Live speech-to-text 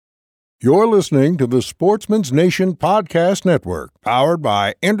You're listening to the Sportsman's Nation Podcast Network, powered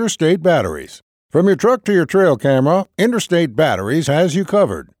by Interstate Batteries. From your truck to your trail camera, Interstate Batteries has you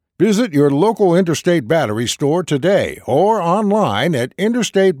covered. Visit your local Interstate Battery store today or online at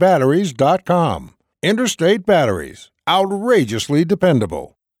interstatebatteries.com. Interstate Batteries, outrageously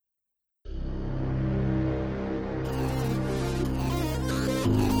dependable.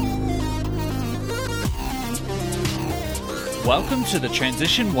 Welcome to the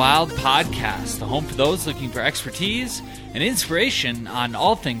Transition Wild Podcast, the home for those looking for expertise and inspiration on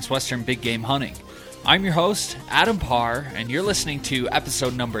all things Western big game hunting. I'm your host, Adam Parr, and you're listening to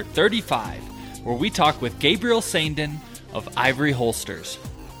episode number 35, where we talk with Gabriel Saindon of Ivory Holsters.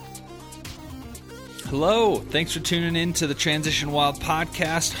 Hello, thanks for tuning in to the Transition Wild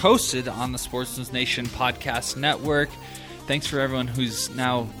Podcast, hosted on the Sportsman's Nation Podcast Network. Thanks for everyone who's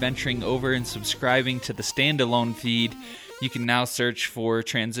now venturing over and subscribing to the standalone feed. You can now search for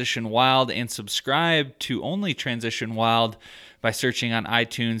Transition Wild and subscribe to only Transition Wild by searching on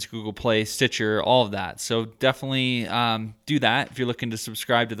iTunes, Google Play, Stitcher, all of that. So definitely do that if you're looking to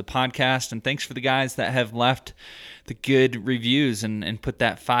subscribe to the podcast. And thanks for the guys that have left the good reviews and put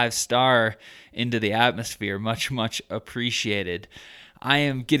that 5-star into the atmosphere. Much, much appreciated. I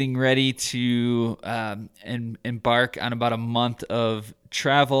am getting ready to embark on about a month of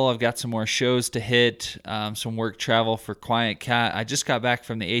travel. I've got some more shows to hit, some work travel for Quiet Cat. I just got back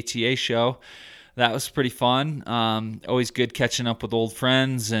from the ATA show. That was pretty fun. Always good catching up with old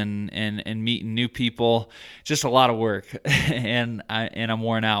friends and meeting new people. Just a lot of work, and I'm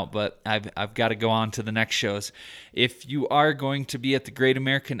worn out, but I've got to go on to the next shows. If you are going to be at the Great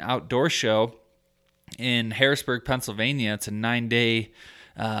American Outdoor Show in Harrisburg, Pennsylvania, it's a 9-day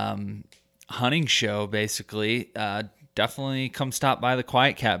hunting show, basically. Definitely come stop by the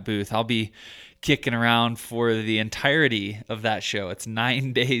Quiet Cat booth. I'll be kicking around for the entirety of that show. It's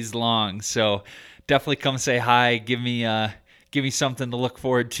 9 days long, so definitely come say hi. Give me something to look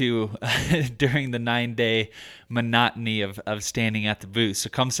forward to during the 9-day monotony of standing at the booth. So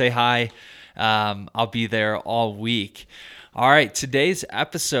come say hi. I'll be there all week. All right, today's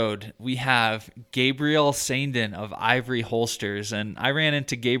episode, we have Gabriel Saindon of Ivory Holsters, and I ran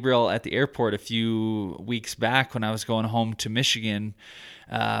into Gabriel at the airport a few weeks back when I was going home to Michigan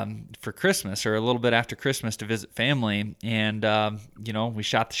for Christmas, or a little bit after Christmas, to visit family, and we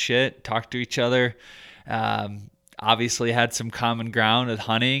shot the shit, talked to each other, obviously had some common ground with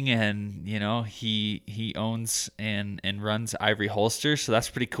hunting, and he owns and runs Ivory Holsters, so that's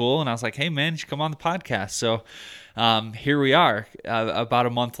pretty cool. And I was like, hey man, you should come on the podcast. So here we are about a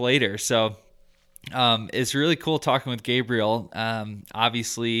month later. So it's really cool talking with Gabriel.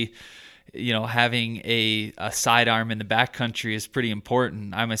 Obviously, having a sidearm in the backcountry is pretty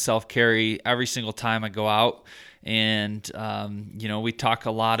important. I myself carry every single time I go out. And, we talk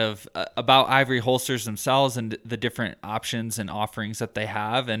a lot about Ivory Holsters themselves and the different options and offerings that they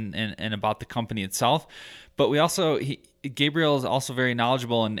have and about the company itself. But we also, Gabriel is also very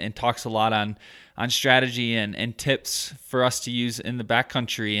knowledgeable and talks a lot on strategy and tips for us to use in the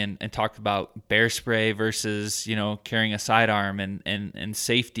backcountry and talk about bear spray versus, carrying a sidearm and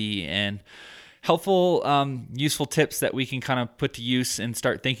safety and helpful, useful tips that we can kind of put to use and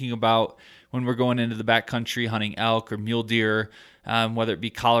start thinking about when we're going into the backcountry hunting elk or mule deer, whether it be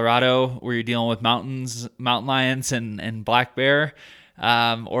Colorado where you're dealing with mountain lions and black bear,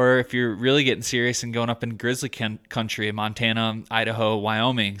 or if you're really getting serious and going up in grizzly country in Montana, Idaho,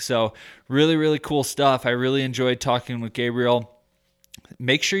 Wyoming. So really, really cool stuff. I really enjoyed talking with Gabriel.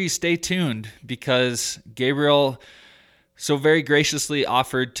 Make sure you stay tuned because Gabriel so very graciously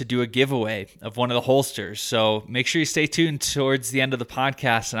offered to do a giveaway of one of the holsters. So make sure you stay tuned towards the end of the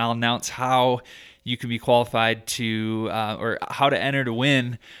podcast, and I'll announce how you can be qualified to, or how to enter to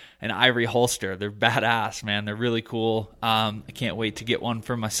win an Ivory holster. They're badass, man. They're really cool. I can't wait to get one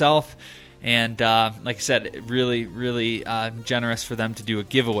for myself. And like I said, really, really generous for them to do a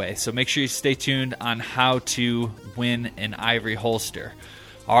giveaway. So make sure you stay tuned on how to win an Ivory holster.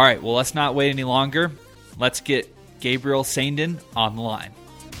 All right, well, let's not wait any longer. Let's get Gabriel Saindon on the line.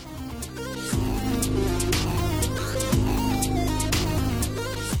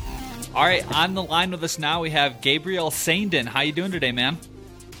 All right, on the line with us now we have Gabriel Saindon. How you doing today, man?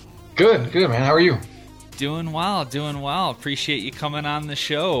 Good, man. How are you? Doing well. Appreciate you coming on the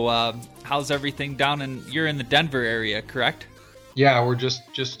show. How's everything down you're in the Denver area, correct? Yeah, we're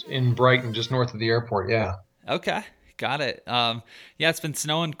just in Brighton, just north of the airport, yeah. Okay, got it. Yeah, it's been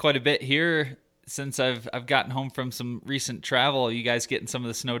snowing quite a bit here since I've gotten home from some recent travel. Are you guys getting some of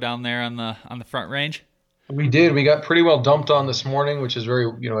the snow down there on the Front Range? We did. We got pretty well dumped on this morning, which is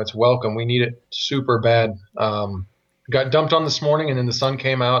very, it's welcome. We need it super bad. Got dumped on this morning, and then the sun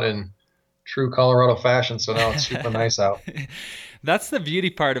came out, and true Colorado fashion. So now it's super nice out. That's the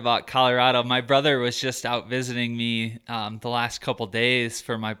beauty part about Colorado. My brother was just out visiting me the last couple days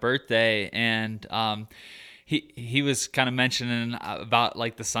for my birthday, and he was kind of mentioning about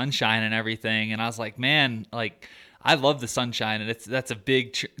like the sunshine and everything, and I was like, man, like I love the sunshine, and that's a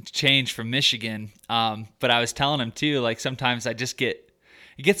big change from Michigan. But I was telling him too, like sometimes it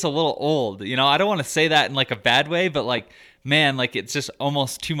gets a little old. I don't want to say that in like a bad way, but like, man, like it's just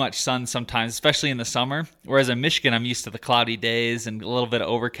almost too much sun sometimes, especially in the summer. Whereas in Michigan, I'm used to the cloudy days and a little bit of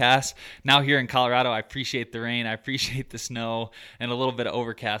overcast. Now here in Colorado, I appreciate the rain, I appreciate the snow, and a little bit of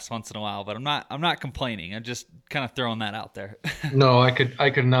overcast once in a while. But I'm not complaining. I'm just kind of throwing that out there. No, I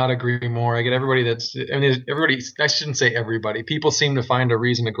could not agree more. I get everybody I shouldn't say everybody. People seem to find a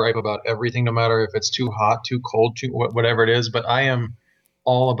reason to gripe about everything, no matter if it's too hot, too cold, whatever it is. But I am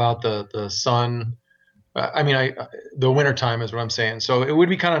all about the sun. The winter time is what I'm saying. So it would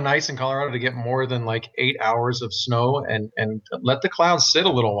be kind of nice in Colorado to get more than like 8 hours of snow and let the clouds sit a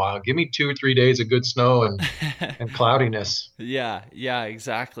little while. Give me 2 or 3 days of good snow and cloudiness. Yeah,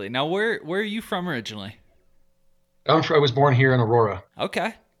 exactly. Now, where are you from originally? I was born here in Aurora.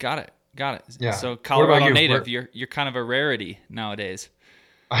 Okay, got it. Yeah. So Colorado native, Where? you're kind of a rarity nowadays.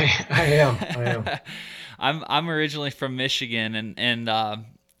 I am. I'm originally from Michigan,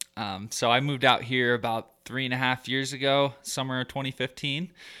 and so I moved out here about 3.5 years ago, summer of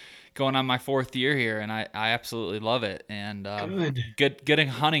 2015, going on my 4th year here, and I absolutely love it. And good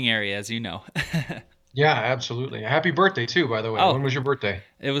hunting area, as you know. Yeah, absolutely. Happy birthday too, by the way. Oh, when was your birthday?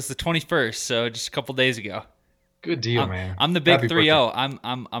 It was the 21st, so just a couple days ago. Good deal, man. I'm the big 3-0.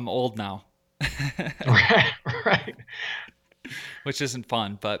 I'm old now. Right. Which isn't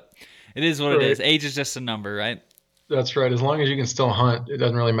fun, but it is what it is. Age is just a number, right? That's right. As long as you can still hunt, it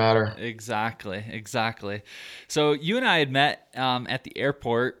doesn't really matter. Exactly. So you and I had met at the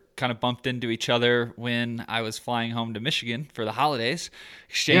airport, kind of bumped into each other when I was flying home to Michigan for the holidays,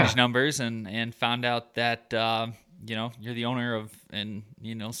 exchanged numbers, and found out that you're the owner of and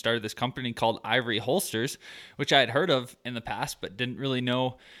started this company called Ivory Holsters, which I had heard of in the past but didn't really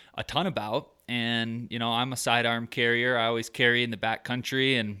know a ton about. And I'm a sidearm carrier. I always carry in the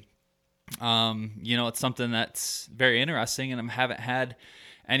backcountry, and it's something that's very interesting, and I haven't had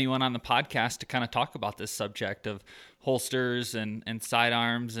anyone on the podcast to kind of talk about this subject of holsters and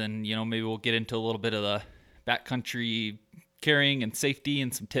sidearms, and maybe we'll get into a little bit of the backcountry carrying and safety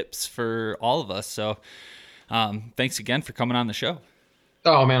and some tips for all of us. So thanks again for coming on the show.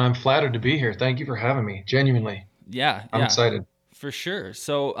 Oh man, I'm flattered to be here. Thank you for having me. Genuinely. Yeah. I'm excited. For sure.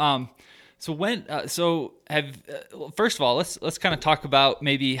 So first of all, let's kind of talk about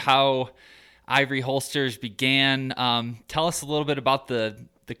maybe how Ivory Holsters began. Tell us a little bit about the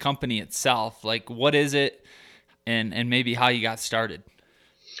company itself. Like, what is it, and maybe how you got started.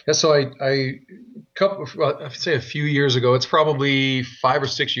 Yeah, so I'd say a few years ago, it's probably 5 or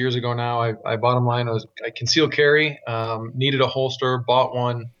 6 years ago now. I bottom line I concealed carry, needed a holster, bought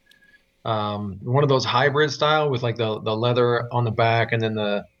one of those hybrid style with like the leather on the back, and then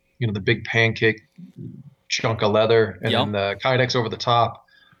the big pancake chunk of leather, and then the Kydex over the top.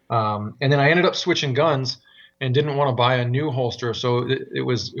 And then I ended up switching guns and didn't want to buy a new holster. So it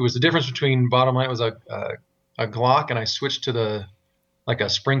was the difference between, bottom line, it was a Glock, and I switched to a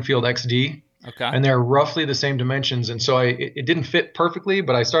Springfield XD. Okay. And they're roughly the same dimensions. And so it didn't fit perfectly,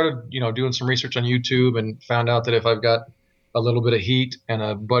 but I started, doing some research on YouTube and found out that if I've got a little bit of heat and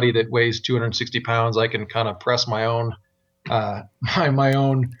a buddy that weighs 260 pounds, I can kind of press my own my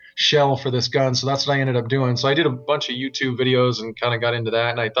own shell for this gun. So that's what I ended up doing. So I did a bunch of YouTube videos and kind of got into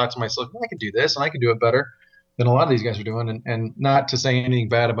that. And I thought to myself, I could do this and I could do it better than a lot of these guys are doing. And not to say anything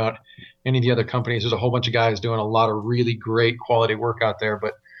bad about any of the other companies. There's a whole bunch of guys doing a lot of really great quality work out there.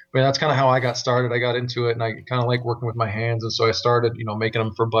 But that's kind of how I got started. I got into it, and I kind of like working with my hands. And so I started, making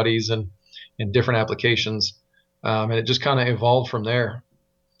them for buddies and in different applications. And it just kind of evolved from there.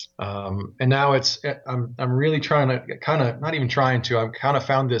 And now I'm really trying to I've kind of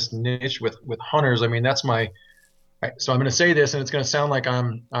found this niche with hunters. I mean, so I'm going to say this, and it's going to sound like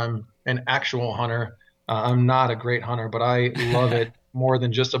I'm an actual hunter. I'm not a great hunter, but I love it more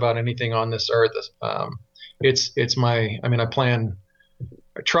than just about anything on this earth.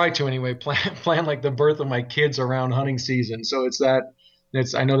 I try to anyway, plan like the birth of my kids around hunting season. So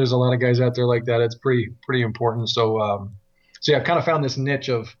I know there's a lot of guys out there like that. It's pretty important. So yeah, I've kind of found this niche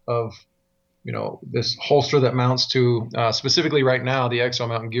of this holster that mounts to specifically right now the Exo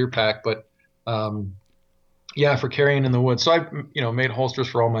Mountain Gear Pack, but for carrying in the woods. So I made holsters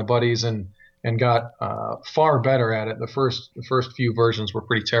for all my buddies and got far better at it. The first few versions were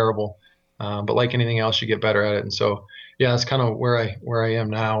pretty terrible. But like anything else, you get better at it. And so, yeah, that's kind of where I am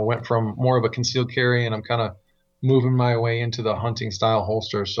now. Went from more of a concealed carry, and I'm kind of moving my way into the hunting style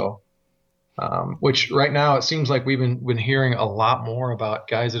holster. So, which right now it seems like we've been hearing a lot more about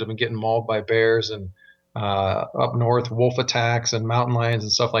guys that have been getting mauled by bears and up north wolf attacks and mountain lions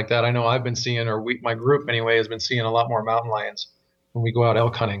and stuff like that. I know I've been seeing, or my group anyway, has been seeing a lot more mountain lions when we go out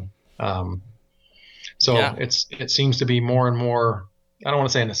elk hunting. So Yeah. it seems to be more and more. I don't want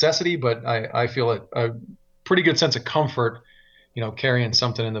to say a necessity, but I feel a pretty good sense of comfort, carrying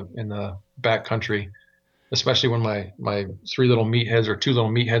something in the back country, especially when my three little meatheads or two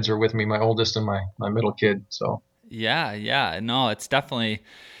little meatheads are with me, my oldest and my middle kid. So Yeah. No, it's definitely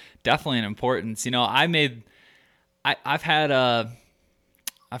an importance. I've had a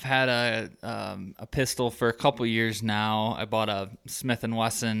pistol for a couple years now. I bought a Smith &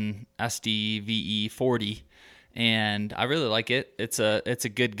 Wesson SDVE 40, and I really like it. It's a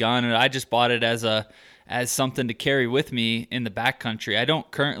good gun, and I just bought it as something to carry with me in the backcountry. I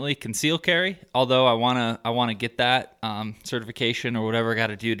don't currently conceal carry, although I wanna get that certification or whatever I got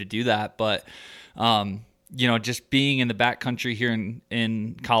to do that. But just being in the backcountry here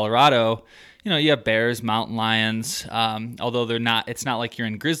in Colorado, you have bears, mountain lions, although it's not like you're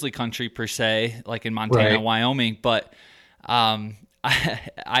in grizzly country per se, like in Montana, right. Wyoming. But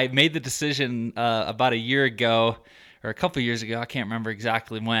I made the decision about a year ago or a couple years ago. I can't remember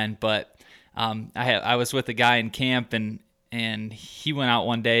exactly when, but I was with a guy in camp, and he went out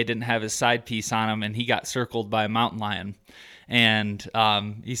one day, didn't have his side piece on him, and he got circled by a mountain lion. And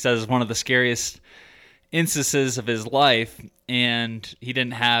he says one of the scariest instances of his life, and he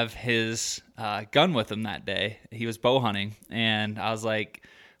didn't have his gun with him that day. He was bow hunting, and I was like,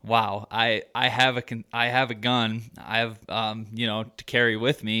 wow, I have a gun. I have to carry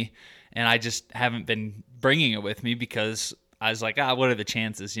with me, and I just haven't been bringing it with me because I was like, what are the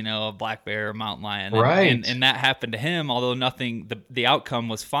chances, a black bear or mountain lion? Right. And that happened to him, although the outcome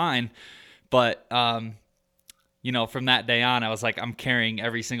was fine. But from that day on, I was like, I'm carrying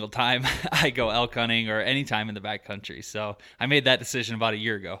every single time I go elk hunting or any time in the backcountry. So I made that decision about a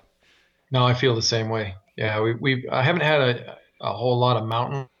year ago. No, I feel the same way. Yeah, I haven't had a whole lot of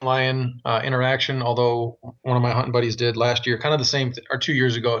mountain lion interaction, although one of my hunting buddies did last year, kind of the same, or 2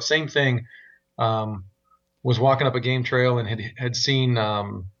 years ago, same thing. Was walking up a game trail and had seen,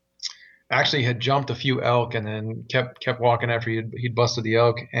 actually had jumped a few elk, and then kept walking after he'd busted the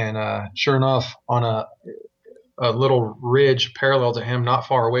elk. And sure enough, on a little ridge parallel to him, not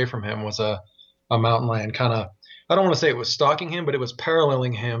far away from him, was a mountain lion. Kind of, I don't want to say it was stalking him, but it was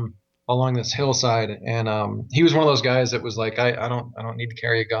paralleling him along this hillside. And he was one of those guys that was like, I don't need to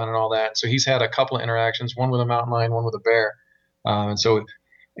carry a gun and all that. So he's had a couple of interactions, one with a mountain lion, one with a bear. And so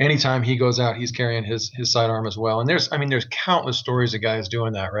anytime he goes out, he's carrying his sidearm as well. And there's countless stories of guys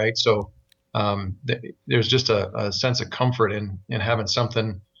doing that, right? So there's just a sense of comfort in having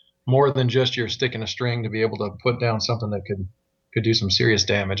something more than just your stick and a string to be able to put down something that could do some serious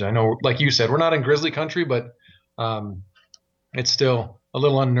damage. I know, like you said, we're not in grizzly country, but it's still a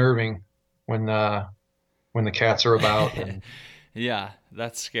little unnerving when the cats are about. And yeah,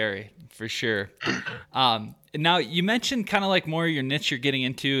 that's scary for sure. Now you mentioned kind of like more your niche you're getting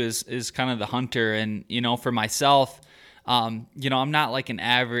into is kind of the hunter. And, for myself, I'm not like an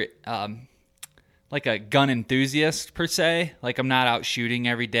average, like a gun enthusiast per se. Like I'm not out shooting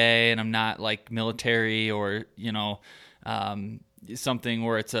every day, and I'm not like military or, something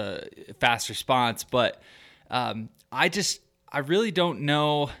where it's a fast response. But I really don't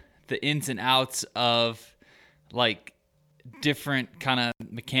know the ins and outs of like different kind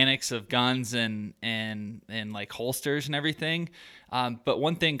of mechanics of guns and like holsters and everything. But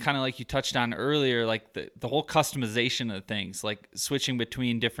one thing kind of like you touched on earlier, like the whole customization of things, like switching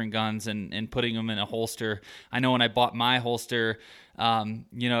between different guns and putting them in a holster. I know when I bought my holster,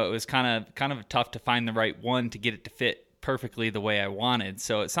 it was kind of tough to find the right one to get it to fit perfectly the way I wanted.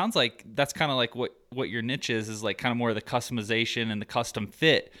 So it sounds like that's kind of like what your niche is like kind of more of the customization and the custom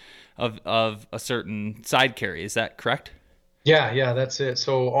fit of a certain side carry. Is that correct? Yeah, that's it.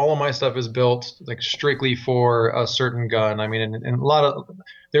 So all of my stuff is built like strictly for a certain gun. I mean, and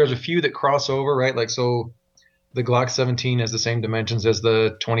there's a few that cross over, right? Like, so the Glock 17 has the same dimensions as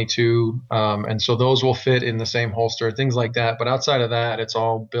the 22. And so those will fit in the same holster, things like that. But outside of that, it's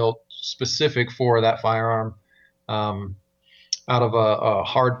all built specific for that firearm, out of a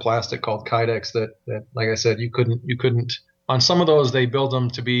hard plastic called Kydex that, like I said, you couldn't, on some of those, they build them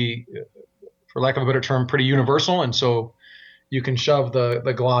to be, for lack of a better term, pretty universal. And so you can shove the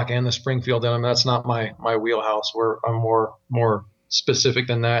Glock and the Springfield in them. That's not my wheelhouse. I'm more specific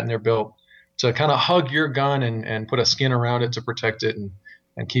than that, and they're built to kind of hug your gun and put a skin around it to protect it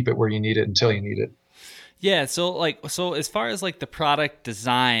and keep it where you need it until you need it. Yeah, so as far as like the product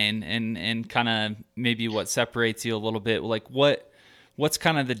design and kind of maybe what separates you a little bit, like what's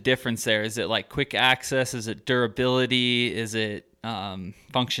kind of the difference there? Is it like quick access? Is it durability? Is it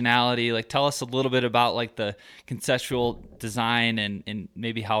functionality? Like tell us a little bit about like the conceptual design and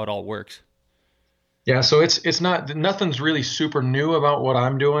maybe how it all works. Yeah, so it's nothing's really super new about what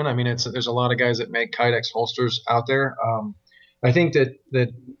I'm doing. I mean, there's a lot of guys that make Kydex holsters out there. I think that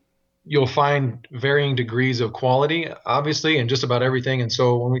you'll find varying degrees of quality, obviously, in just about everything. And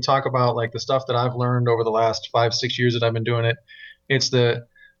so when we talk about like the stuff that I've learned over the last 5-6 years that I've been doing it, it's the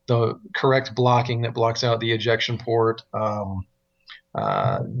correct blocking that blocks out the ejection port,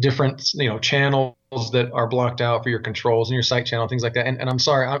 different channels that are blocked out for your controls and your sight channel, things like that. And I'm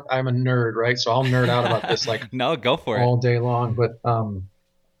sorry, I'm a nerd, right? So I'll nerd out about this like no, go for all it day long. But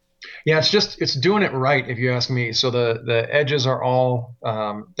yeah, it's doing it right, if you ask me. So the edges are all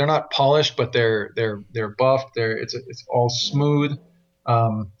they're not polished, but they're buffed. It's all smooth.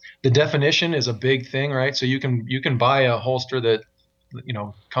 The definition is a big thing, right? So you can buy a holster that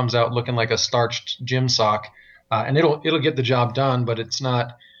comes out looking like a starched gym sock, and it'll get the job done, but it's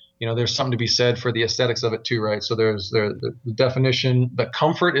not. There's something to be said for the aesthetics of it too, right? So there's the definition. The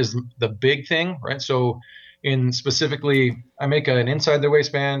comfort is the big thing, right? So specifically, I make an inside the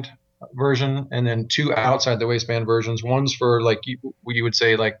waistband version and then 2 outside the waistband versions. One's for like you would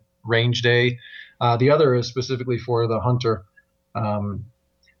say like range day. The other is specifically for the hunter. And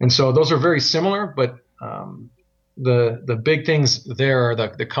so those are very similar, but the big things there are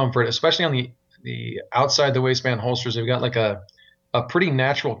the comfort, especially on the outside the waistband holsters. They've got like a pretty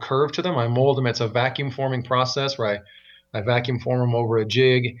natural curve to them. I mold them. It's a vacuum forming process where I vacuum form them over a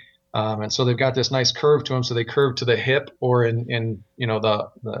jig. And so they've got this nice curve to them. So they curve to the hip, or in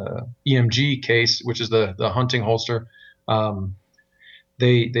the EMG case, which is the hunting holster,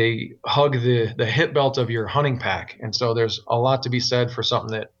 they hug the hip belt of your hunting pack. And so there's a lot to be said for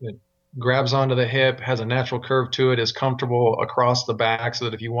something that grabs onto the hip, has a natural curve to it, is comfortable across the back, so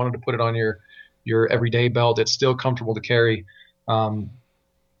that if you wanted to put it on your everyday belt, it's still comfortable to carry.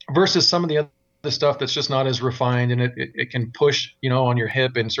 Versus some of the other stuff that's just not as refined, and it can push on your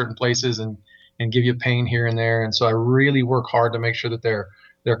hip in certain places and give you pain here and there. And so I really work hard to make sure that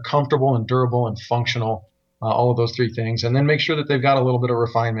they're comfortable and durable and functional, all of those 3 things, and then make sure that they've got a little bit of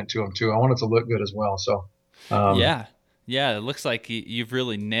refinement to them too. I want it to look good as well. So yeah, it looks like you've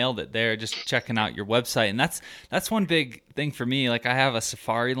really nailed it there, just checking out your website. And that's one big thing for me. Like I have a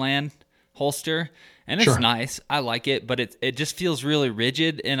Safariland holster, and it's Sure. nice. I like it, but it just feels really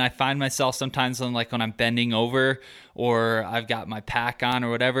rigid, and I find myself sometimes when I'm bending over or I've got my pack on or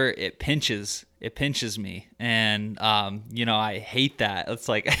whatever, it pinches me, and I hate that. It's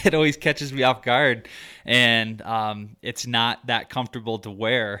like it always catches me off guard, and it's not that comfortable to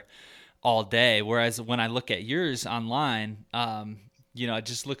wear all day. Whereas when I look at yours online, it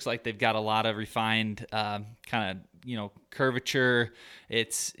just looks like they've got a lot of refined kind of curvature.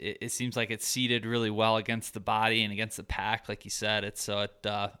 It seems like it's seated really well against the body and against the pack, like you said.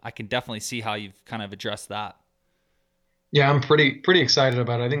 I can definitely see how you've kind of addressed that. Yeah, I'm pretty excited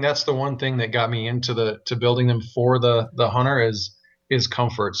about it. I think that's the one thing that got me into building them for the hunter is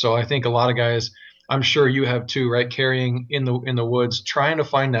comfort. So I think a lot of guys, I'm sure you have too, right? Carrying in the woods, trying to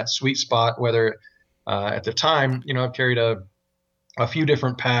find that sweet spot. Whether at the time, I've carried a few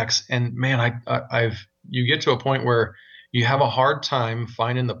different packs, and man, you get to a point where you have a hard time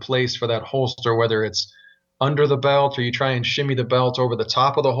finding the place for that holster, whether it's under the belt or you try and shimmy the belt over the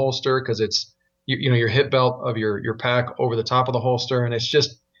top of the holster because it's your hip belt of your pack over the top of the holster, and it's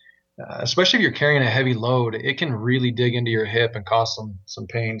just especially if you're carrying a heavy load, it can really dig into your hip and cause some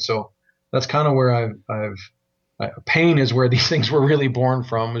pain. So that's kind of where pain is where these things were really born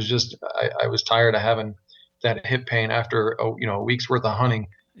from. Was just I was tired of having that hip pain after a week's worth of hunting.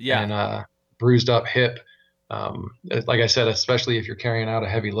 Yeah. And bruised up hip. Like I said, especially if you're carrying out a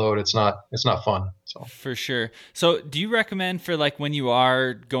heavy load, it's not fun. So for sure. So do you recommend for like when you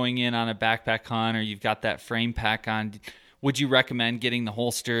are going in on a backpack hunt or you've got that frame pack on, would you recommend getting the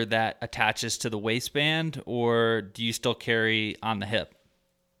holster that attaches to the waistband, or do you still carry on the hip?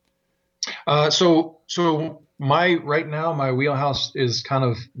 So right now my wheelhouse is kind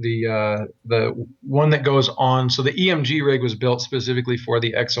of the one that goes on. So the EMG rig was built specifically for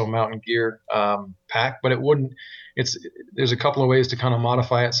the Exo Mountain Gear pack, but there's a couple of ways to kind of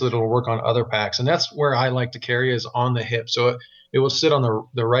modify it so that it'll work on other packs, and that's where I like to carry is on the hip. So it will sit on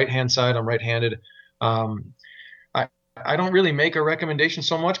the right hand side. I'm right-handed. I don't really make a recommendation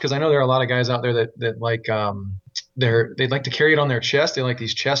so much because I know there are a lot of guys out there that like they'd like to carry it on their chest. They like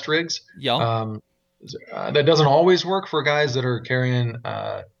these chest rigs. Yeah. that doesn't always work for guys that are carrying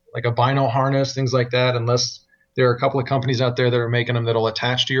like a bino harness, things like that, unless there are a couple of companies out there that are making them that'll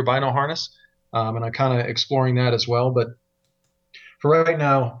attach to your bino harness. And I'm kind of exploring that as well. But for right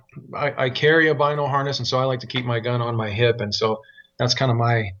now, I carry a bino harness, and so I like to keep my gun on my hip, and so that's kind of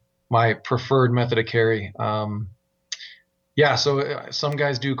my preferred method of carry. Yeah, so some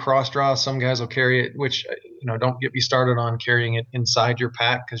guys do cross draw, some guys will carry it, which don't get me started on carrying it inside your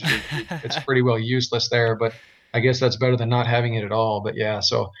pack because it's pretty well useless there. But I guess that's better than not having it at all. But yeah,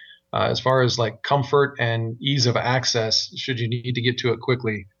 so as far as like comfort and ease of access, should you need to get to it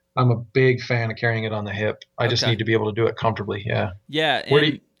quickly, I'm a big fan of carrying it on the hip. I just need to be able to do it comfortably. Yeah. Yeah.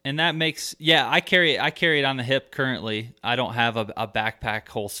 And that makes, I carry it on the hip currently. I don't have a backpack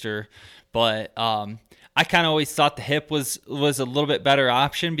holster, but I kind of always thought the hip was a little bit better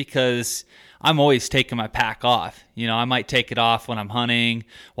option because I'm always taking my pack off. I might take it off when I'm hunting,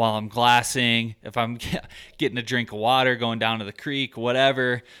 while I'm glassing, if I'm getting a drink of water, going down to the creek,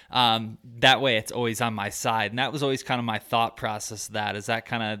 whatever. That way it's always on my side. And that was always kind of my thought process of that. Is that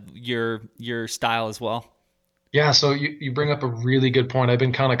kind of your style as well? Yeah, so you bring up a really good point. I've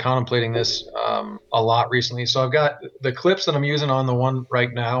been kind of contemplating this a lot recently. So I've got the clips that I'm using on the one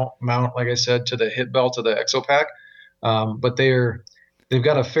right now mount, like I said, to the hip belt of the Exo Pack, but they've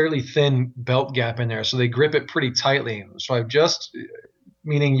got a fairly thin belt gap in there, so they grip it pretty tightly. So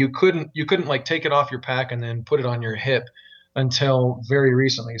meaning you couldn't like take it off your pack and then put it on your hip until very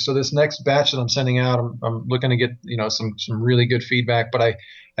recently. So this next batch that I'm sending out, I'm looking to get some really good feedback, but I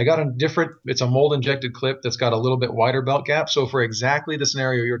got it's a mold injected clip that's got a little bit wider belt gap. So for exactly the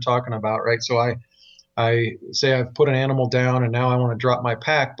scenario you're talking about, right? So I say I've put an animal down and now I want to drop my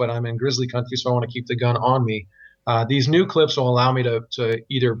pack, but I'm in grizzly country, so I want to keep the gun on me. These new clips will allow me to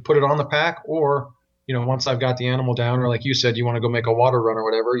either put it on the pack or, once I've got the animal down, or like you said, you want to go make a water run or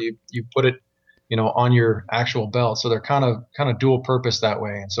whatever, you put it, on your actual belt. So they're kind of dual purpose that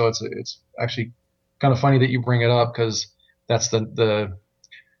way. And so it's actually kind of funny that you bring it up because that's the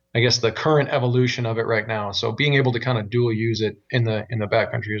I guess the current evolution of it right now. So being able to kind of dual use it in the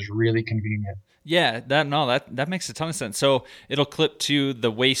backcountry is really convenient. Yeah, that makes a ton of sense. So it'll clip to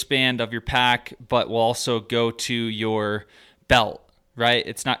the waistband of your pack, but will also go to your belt, right?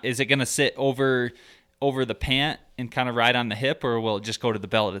 Is it going to sit over the pant and kind of ride on the hip, or will it just go to the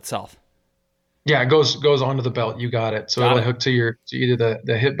belt itself? Yeah, it goes onto the belt. You got it. So it'll hook to either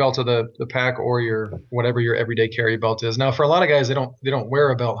the hip belt of the pack or your whatever your everyday carry belt is. Now, for a lot of guys, they don't wear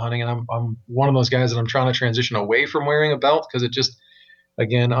a belt hunting, and I'm one of those guys that I'm trying to transition away from wearing a belt because it just,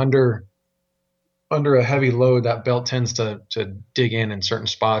 again, under a heavy load, that belt tends to dig in certain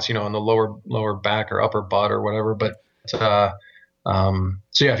spots, in the lower back or upper butt or whatever. But so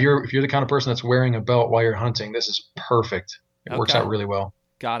yeah, if you're the kind of person that's wearing a belt while you're hunting, this is perfect. It works out really well.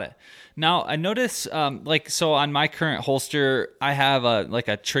 Got it. Now I notice, so on my current holster, I have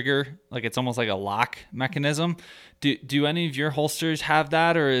a trigger, like it's almost like a lock mechanism. Do any of your holsters have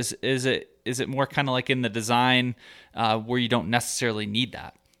that, or is it more kind of like in the design where you don't necessarily need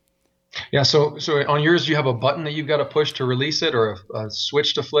that? Yeah. So on yours, do you have a button that you've got to push to release it, or a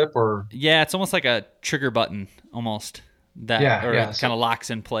switch to flip, or? Yeah, it's almost like a trigger button, almost that, it kind of locks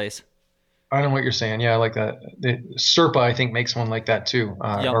in place. I know what you're saying. Yeah, I like that. The Serpa, I think, makes one like that too.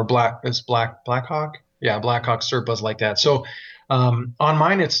 Or Blackhawk. Yeah, Blackhawk Serpa's like that. So on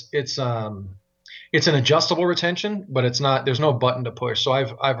mine, it's an adjustable retention, but it's not. There's no button to push. So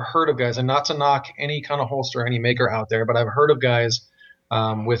I've heard of guys, and not to knock any kind of holster, any maker out there, but I've heard of guys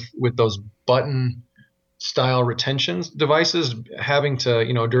with those button style retention devices having to,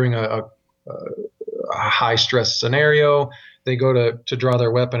 during a high stress scenario, they go to draw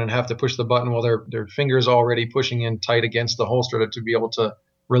their weapon and have to push the button while their fingers already pushing in tight against the holster to be able to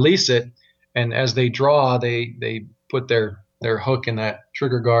release it. And as they draw, they put their hook in that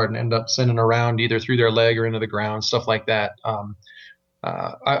trigger guard and end up sending around either through their leg or into the ground, stuff like that.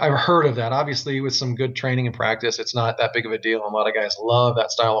 I've heard of that. Obviously, with some good training and practice, it's not that big of a deal. A lot of guys love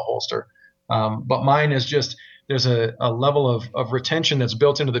that style of holster. But mine is just, there's a level of retention that's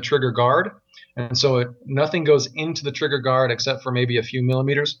built into the trigger guard. And so nothing goes into the trigger guard except for maybe a few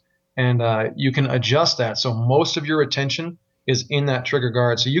millimeters. And you can adjust that. So most of your retention is in that trigger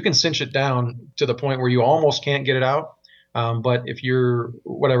guard. So you can cinch it down to the point where you almost can't get it out. But if you're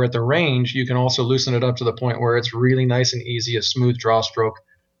at the range, you can also loosen it up to the point where it's really nice and easy, a smooth draw stroke.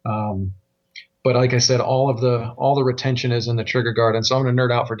 But like I said, all the retention is in the trigger guard. And so I'm going to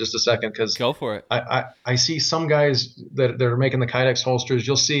nerd out for just a second because go for it. I see some guys that are making the Kydex holsters.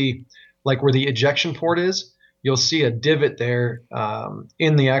 You'll see like where the ejection port is, you'll see a divot there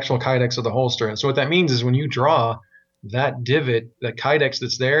in the actual Kydex of the holster. And so what that means is when you draw, that divot, the Kydex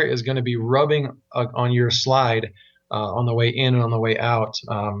that's there, is going to be rubbing on your slide on the way in and on the way out.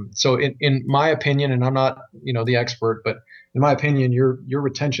 So in my opinion, and I'm not, the expert, but in my opinion, your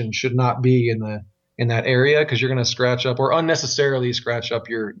retention should not be in that area, because you're going to scratch up or unnecessarily scratch up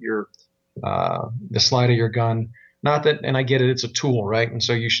your the slide of your gun. Not that, and I get it, it's a tool, right? And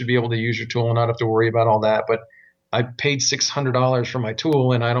so you should be able to use your tool and not have to worry about all that. But I paid $600 for my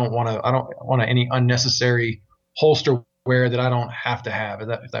tool, and I don't want any unnecessary holster wear that I don't have to have,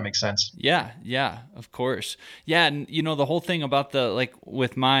 if that makes sense. Yeah, of course. Yeah, and the whole thing about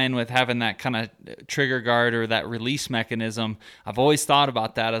with mine, with having that kind of trigger guard or that release mechanism, I've always thought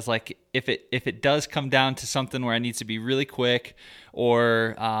about that as like, if it does come down to something where I need to be really quick,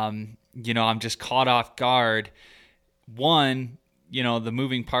 or I'm just caught off guard, one, the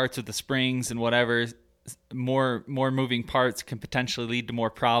moving parts of the springs and whatever, more moving parts can potentially lead to more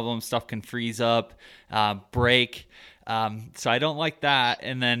problems. Stuff can freeze up, break. So I don't like that.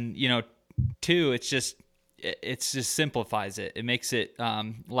 And then, two, it just simplifies it. It makes it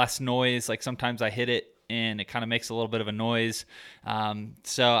less noise. Like sometimes I hit it and it kind of makes a little bit of a noise.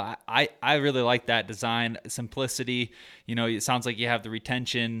 So I really like that design. Simplicity. It sounds like you have the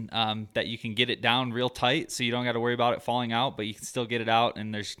retention that you can get it down real tight, so you don't got to worry about it falling out, but you can still get it out,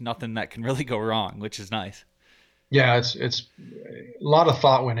 and there's nothing that can really go wrong, which is nice. Yeah, it's a lot of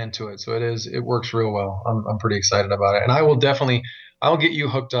thought went into it, so it works real well. I'm pretty excited about it, and I'll get you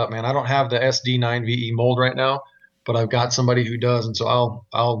hooked up, man. I don't have the SD9VE mold right now, but I've got somebody who does, and so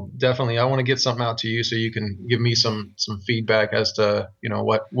I'll definitely, I want to get something out to you so you can give me some feedback as to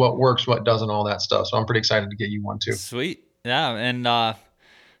what works, what doesn't, all that stuff. So I'm pretty excited to get you one too. Sweet, yeah, and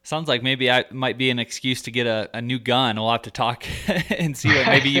sounds like maybe I might be an excuse to get a new gun. We'll have to talk and see what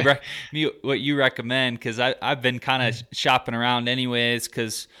maybe what you recommend, because I've been kind of shopping around anyways,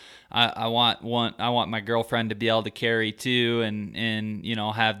 because I want my girlfriend to be able to carry too, and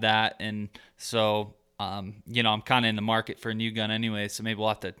have that, and so I'm kind of in the market for a new gun anyway, so maybe we'll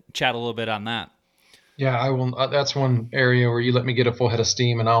have to chat a little bit on that. Yeah, I will. That's one area where you let me get a full head of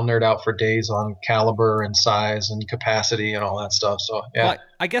steam, and I'll nerd out for days on caliber and size and capacity and all that stuff. So yeah, well,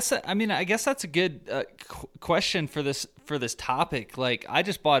 I guess that's a good question for this topic. Like, I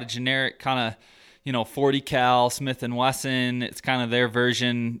just bought a generic kind of 40 cal Smith & Wesson. It's kind of their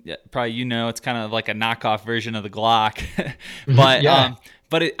version. Probably it's kind of like a knockoff version of the Glock. But yeah.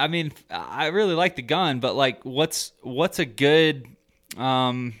 I really like the gun. But like, what's a good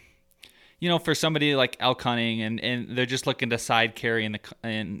for somebody like elk hunting, and they're just looking to side carry in the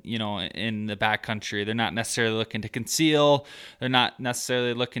backcountry. They're not necessarily looking to conceal. They're not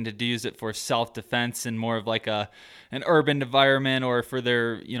necessarily looking to use it for self-defense and more of like an urban environment, or for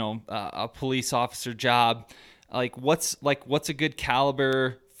their a police officer job. Like what's a good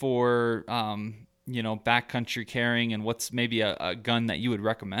caliber for backcountry carrying, and what's maybe a gun that you would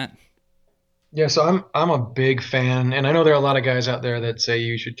recommend? Yeah, so I'm a big fan, and I know there are a lot of guys out there that say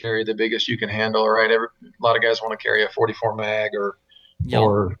you should carry the biggest you can handle, right? A lot of guys want to carry a 44 mag or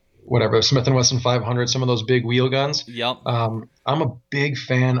whatever, Smith & Wesson 500, some of those big wheel guns. Yep. I'm a big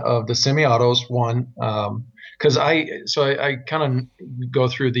fan of the semi-autos, one, because I kind of go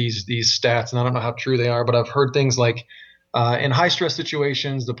through these stats, and I don't know how true they are, but I've heard things like in high stress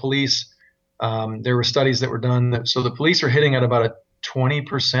situations, the police, there were studies that were done so the police are hitting at about a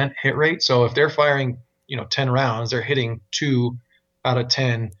 20% hit rate. So if they're firing, 10 rounds, they're hitting 2 out of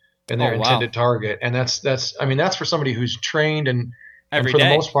 10 in their intended target. And that's for somebody who's trained and for the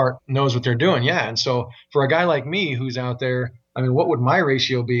most part knows what they're doing. Yeah. And so for a guy like me who's out there, what would my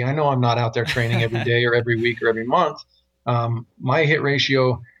ratio be? I know I'm not out there training every day or every week or every month. My hit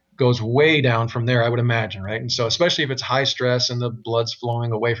ratio goes way down from there, I would imagine. Right. And so especially if it's high stress and the blood's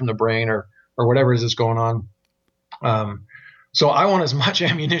flowing away from the brain or whatever is going on. So I want as much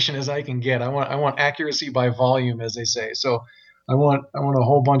ammunition as I can get. I want accuracy by volume, as they say. So I want a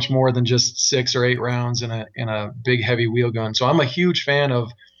whole bunch more than just 6 or 8 rounds in a big heavy wheel gun. So I'm a huge fan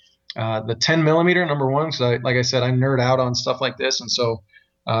of the 10 millimeter, number one. So like I said, I nerd out on stuff like this, and so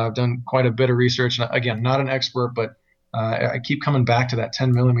I've done quite a bit of research. And again, not an expert, but I keep coming back to that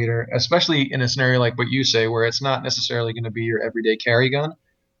 10 millimeter, especially in a scenario like what you say, where it's not necessarily going to be your everyday carry gun,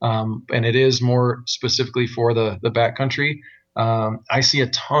 and it is more specifically for the backcountry. I see a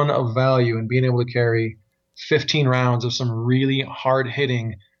ton of value in being able to carry 15 rounds of some really hard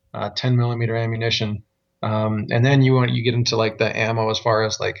hitting 10 millimeter ammunition. And then you get into like the ammo as far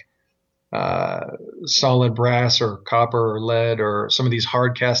as like solid brass or copper or lead or some of these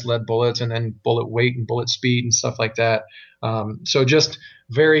hard cast lead bullets, and then bullet weight and bullet speed and stuff like that. So just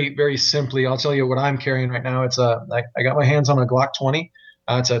very, very simply, I'll tell you what I'm carrying right now. I got my hands on a Glock 20.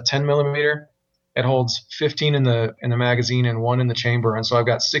 It's a 10 millimeter. It holds 15 in the magazine and 1 in the chamber, and so I've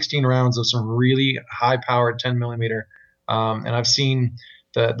got 16 rounds of some really high-powered 10 millimeter. And I've seen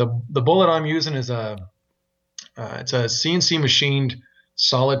the bullet I'm using is it's a CNC machined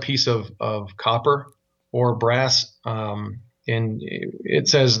solid piece of copper or brass. And it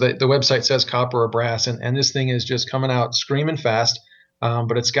says that the website says copper or brass, and this thing is just coming out screaming fast.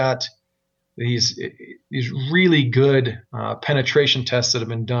 But it's got these really good penetration tests that have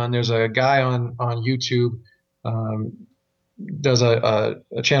been done. There's a guy on YouTube does a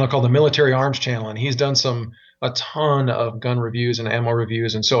channel called the Military Arms Channel, and he's done a ton of gun reviews and ammo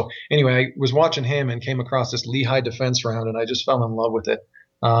reviews. And so anyway, I was watching him and came across this Lehigh Defense round, and I just fell in love with it.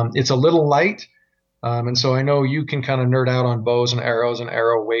 It's a little light. And so I know you can kind of nerd out on bows and arrows and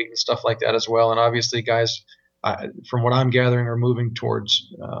arrow weight and stuff like that as well. And obviously guys, from what I'm gathering, are moving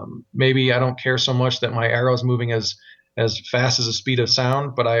towards maybe I don't care so much that my arrow's moving as fast as the speed of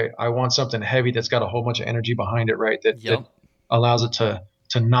sound, but I want something heavy that's got a whole bunch of energy behind it, right? That allows it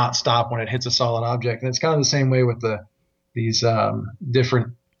to not stop when it hits a solid object. And it's kind of the same way with these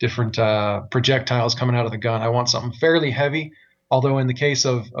different projectiles coming out of the gun. I want something fairly heavy. Although in the case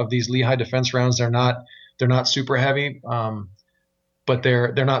of these Lehigh Defense rounds, they're not super heavy, but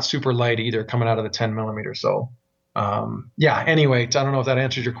they're not super light either coming out of the 10 millimeter. So anyway, I don't know if that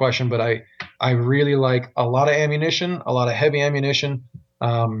answers your question, but I really like a lot of ammunition, a lot of heavy ammunition,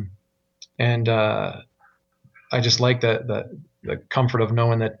 and I just like the comfort of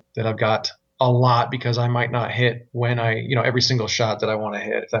knowing that I've got a lot, because I might not hit when every single shot that I want to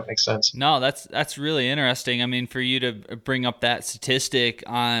hit, if that makes sense. No, that's really interesting. I mean, for you to bring up that statistic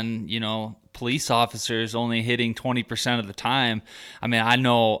on, police officers only hitting 20% of the time. I mean, I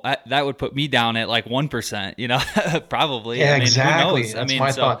know that would put me down at like 1%, probably. Yeah, I mean, exactly. who knows? That's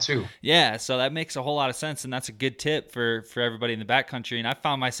my thought too. Yeah. So that makes a whole lot of sense. And that's a good tip for everybody in the backcountry. And I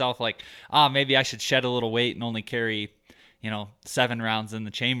found myself like, maybe I should shed a little weight and only carry, 7 rounds in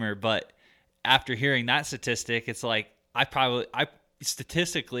the chamber. But after hearing that statistic, it's like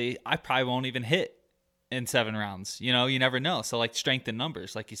statistically I probably won't even hit in 7 rounds. You never know. So like strength in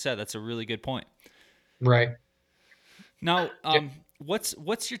numbers, like you said, that's a really good point. Right. Now,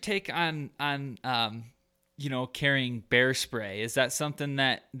 what's your take on carrying bear spray? Is that something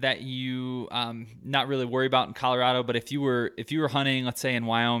that you not really worry about in Colorado? But if you were hunting, let's say in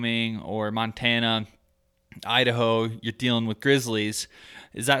Wyoming or Montana, Idaho, you're dealing with grizzlies.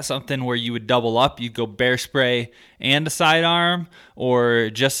 Is that something where you would double up? You'd go bear spray and a sidearm, or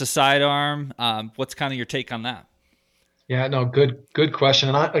just a sidearm? What's kind of your take on that? Yeah, no, good question.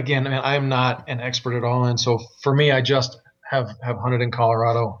 And I am not an expert at all. And so for me, I just have hunted in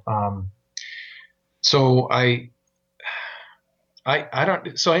Colorado. So I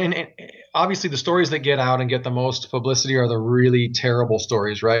don't. So obviously, the stories that get out and get the most publicity are the really terrible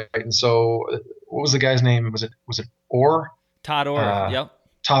stories, right? And so, what was the guy's name? Was it Orr? Todd Orr. Yep.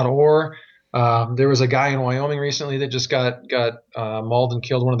 Todd Orr. There was a guy in Wyoming recently that just got mauled and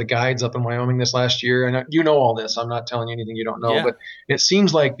killed one of the guides up in Wyoming this last year. And you know all this. I'm not telling you anything you don't know. Yeah. But it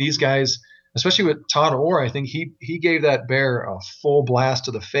seems like these guys, especially with Todd Orr, I think he gave that bear a full blast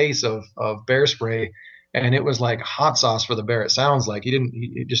to the face of bear spray, and it was like hot sauce for the bear. It sounds like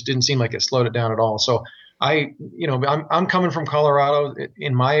it just didn't seem like it slowed it down at all. So I'm coming from Colorado.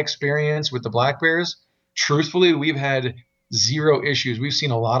 In my experience with the black bears, truthfully, we've had 0 issues. We've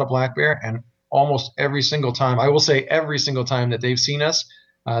seen a lot of black bear, and almost every single time, I will say every single time that they've seen us,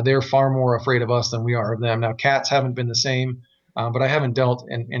 they're far more afraid of us than we are of them. Now, cats haven't been the same, but I haven't dealt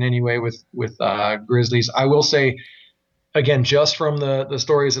in any way with grizzlies. I will say, again, just from the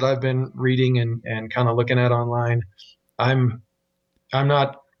stories that I've been reading and kind of looking at online, I'm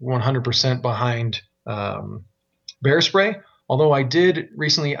not 100% behind bear spray. Although I did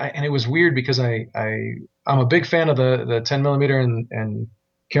recently, and it was weird because I'm a big fan of the 10 millimeter and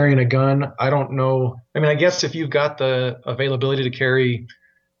carrying a gun. I don't know. I mean, I guess if you've got the availability to carry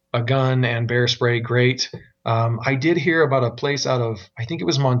a gun and bear spray, great. I did hear about a place out of, I think it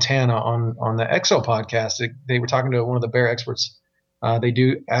was Montana on the EXO podcast. They were talking to one of the bear experts. They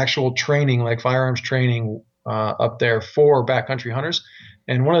do actual training, like firearms training up there for backcountry hunters.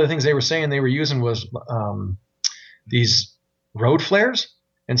 And one of the things they were saying they were using was these road flares.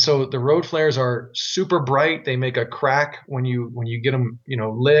 And so the road flares are super bright. They make a crack when you get them,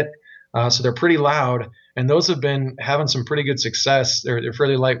 lit. So they're pretty loud. And those have been having some pretty good success. They're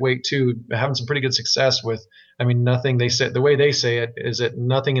fairly lightweight too, having some pretty good success with, nothing they say, the way they say it is that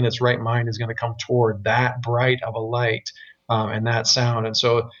nothing in its right mind is going to come toward that bright of a light and that sound. And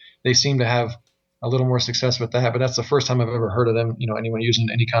so they seem to have a little more success with that. But that's the first time I've ever heard of them, anyone using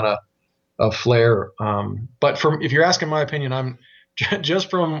any kind of flare. But if you're asking my opinion, just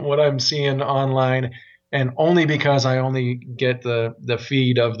from what I'm seeing online, and only because I only get the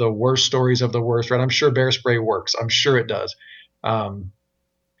feed of the worst stories of the worst, right? I'm sure bear spray works. I'm sure it does. Um,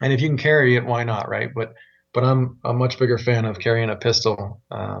 and if you can carry it, why not, right? But I'm a much bigger fan of carrying a pistol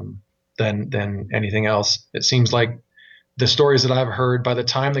than anything else. It seems like the stories that I've heard, by the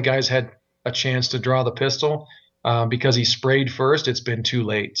time the guys had a chance to draw the pistol, because he sprayed first, it's been too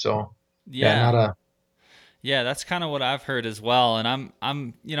late. So yeah, Yeah. not a Yeah, that's kind of what I've heard as well. And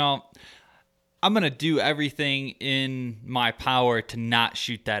I'm going to do everything in my power to not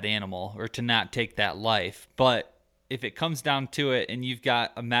shoot that animal or to not take that life. But if it comes down to it and you've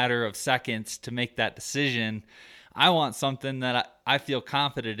got a matter of seconds to make that decision, I want something that I feel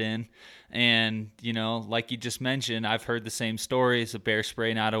confident in. And, like you just mentioned, I've heard the same stories of bear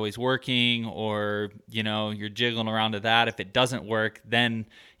spray not always working, or, you're jiggling around to that. If it doesn't work, then,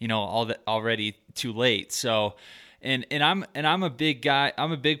 all that already too late. So, and I'm a big guy.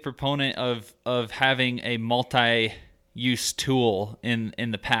 I'm a big proponent of having a multi-use tool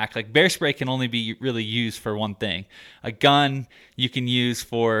in the pack. Like bear spray can only be really used for one thing. A gun you can use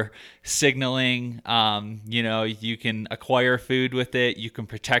for signaling. You can acquire food with it. You can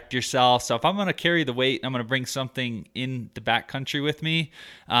protect yourself. So if I'm going to carry the weight, I'm going to bring something in the backcountry with me.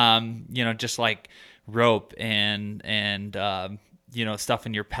 Just like rope and stuff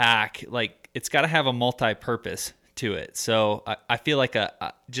in your pack. Like it's got to have a multi-purpose to it. So I feel like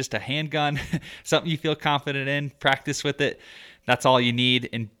just a handgun, something you feel confident in, practice with it. That's all you need,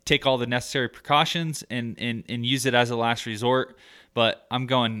 and take all the necessary precautions and use it as a last resort. But I'm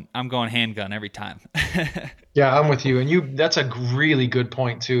going handgun every time. Yeah, I'm with you. And that's a really good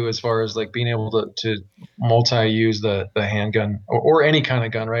point too, as far as like being able to multi-use the handgun or any kind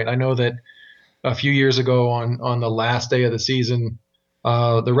of gun, right? I know that a few years ago on the last day of the season,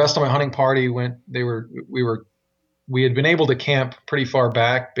 the rest of my hunting party we had been able to camp pretty far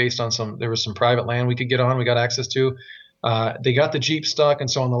back based on there was some private land we could get on, we got access to. They got the Jeep stuck.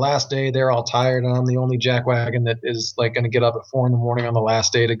 And so on the last day, they're all tired. And I'm the only jackwagon that is like going to get up at 4 a.m. on the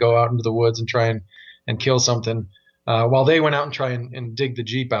last day to go out into the woods and try and kill something, while they went out and try and dig the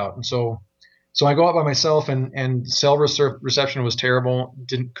Jeep out. And so I go out by myself, and cell reception was terrible.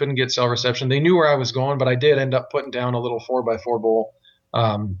 Couldn't get cell reception. They knew where I was going, but I did end up putting down a little 4x4 bowl.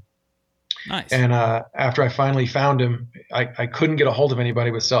 Nice. And after I finally found him, I couldn't get a hold of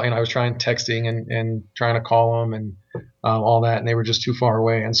anybody with cell. I was trying texting and trying to call them and all that, and they were just too far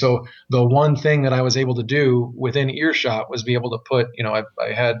away. And so the one thing that I was able to do within earshot was be able to put, I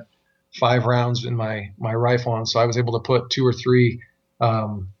had 5 rounds in my rifle, and so I was able to put 2 or 3,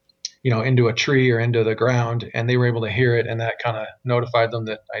 into a tree or into the ground, and they were able to hear it, and that kind of notified them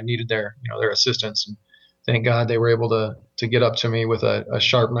that I needed their assistance. And thank God they were able to get up to me with a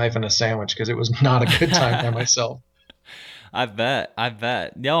sharp knife and a sandwich, because it was not a good time by myself. I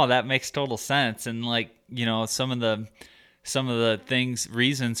bet. No, that makes total sense. And like, some of the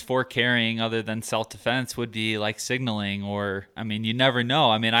reasons for carrying other than self-defense would be like signaling, or, you never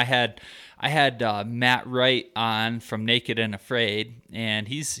know. I had Matt Wright on from Naked and Afraid, and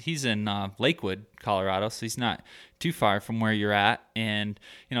he's in Lakewood, Colorado, so he's not too far from where you're at. And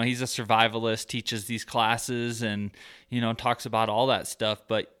he's a survivalist, teaches these classes, and talks about all that stuff.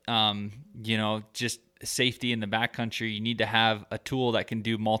 But just safety in the backcountry, you need to have a tool that can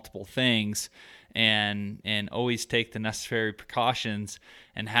do multiple things, and always take the necessary precautions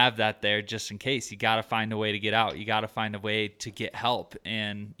and have that there just in case. You got to find a way to get out. You got to find a way to get help,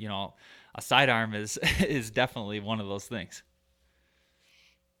 and a sidearm is definitely one of those things.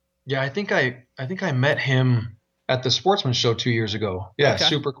 Yeah, I think I met him at the Sportsman Show 2 years ago. Yeah, okay.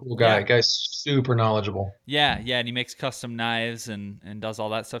 Super cool guy. Yeah. Guy's super knowledgeable. Yeah, and he makes custom knives and does all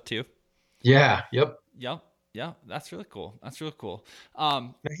that stuff too. Yeah, yep. Yeah, that's really cool.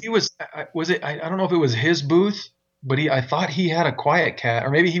 He was it? I don't know if it was his booth, but I thought he had a Quiet Cat, or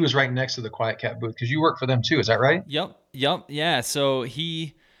maybe he was right next to the Quiet Cat booth, because you work for them too. Is that right? Yep. Yeah. So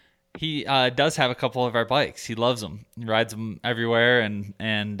he does have a couple of our bikes. He loves them. He rides them everywhere,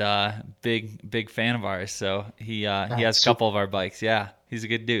 and big fan of ours. So he has a couple of our bikes. Yeah, he's a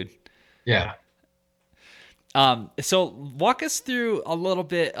good dude. Yeah. So walk us through a little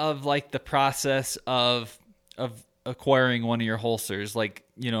bit of like the process of acquiring one of your holsters. Like,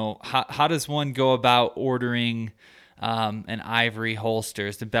 how does one go about ordering an Ivory holster?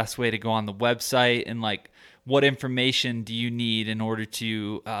 Is the best way to go on the website, and like, what information do you need in order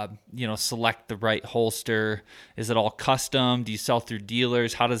to, select the right holster? Is it all custom? Do you sell through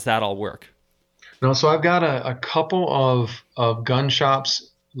dealers? How does that all work? No, so I've got a couple of gun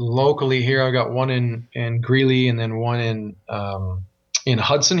shops locally here. I've got one in Greeley, and then one in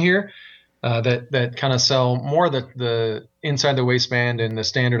Hudson here. that kind of sell more the inside the waistband and the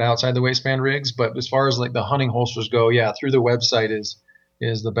standard outside the waistband rigs. But as far as like the hunting holsters go, yeah, through the website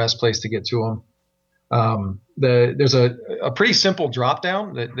is the best place to get to them. There's a pretty simple drop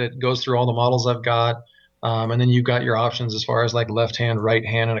down that goes through all the models I've got. And then you've got your options as far as like left hand, right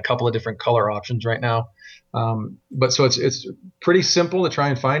hand, and a couple of different color options right now. But so it's pretty simple to try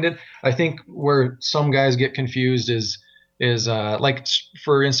and find it. I think where some guys get confused is like,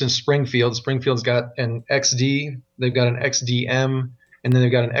 for instance, Springfield's got an XD, they've got an XDM, and then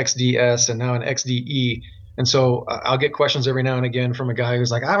they've got an XDS and now an XDE. And so I'll get questions every now and again from a guy who's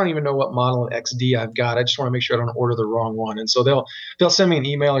like, I don't even know what model of XD I've got. I just want to make sure I don't order the wrong one. And so they'll send me an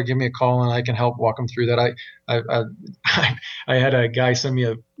email or give me a call, and I can help walk them through that. I had a guy send me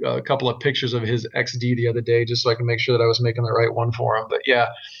a couple of pictures of his XD the other day just so I can make sure that I was making the right one for him. But yeah,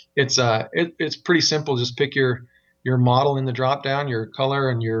 it's pretty simple. Just pick your model in the drop down, your color,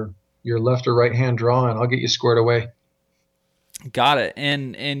 and your left or right hand draw, and I'll get you squared away. Got it.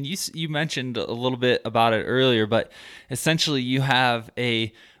 And you mentioned a little bit about it earlier, but essentially you have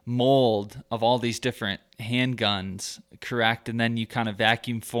a mold of all these different handguns, correct? And then you kind of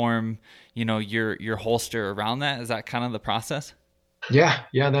vacuum form, your holster around that. Is that kind of the process? Yeah,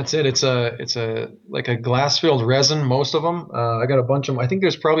 that's it. It's a like a glass filled resin, most of them. I got a bunch of them. I think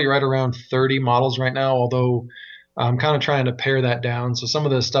there's probably right around 30 models right now, although I'm kind of trying to pare that down. So some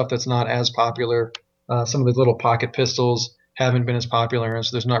of the stuff that's not as popular, some of the little pocket pistols haven't been as popular, and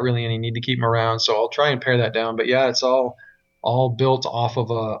so there's not really any need to keep them around. So I'll try and pare that down. But yeah, it's all built off of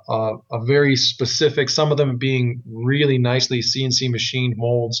a very specific, some of them being really nicely CNC machined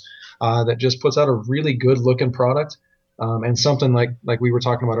molds that just puts out a really good looking product, and something like we were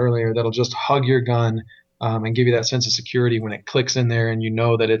talking about earlier that'll just hug your gun and give you that sense of security when it clicks in there and you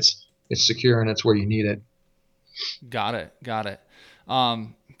know that it's secure and it's where you need it. Got it.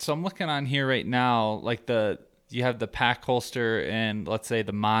 So I'm looking on here right now, like you have the pack holster and let's say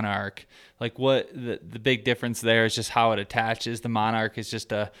the Monarch. Like what the big difference there is just how it attaches. The Monarch is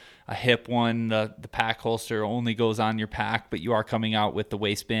just a hip one. The pack holster only goes on your pack, but you are coming out with the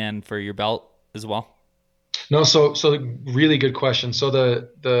waistband for your belt as well. No, so really good question. So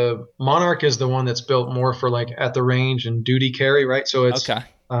the Monarch is the one that's built more for like at the range and duty carry, right? So it's okay.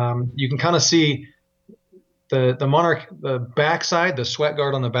 You can kind of see the Monarch, the backside, the sweat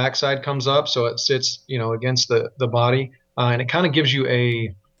guard on the backside comes up, so it sits, against the body, and it kind of gives you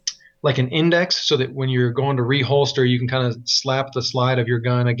like an index, so that when you're going to reholster, you can kind of slap the slide of your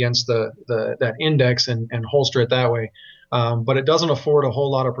gun against that index and holster it that way. But it doesn't afford a whole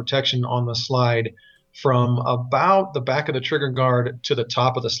lot of protection on the slide from about the back of the trigger guard to the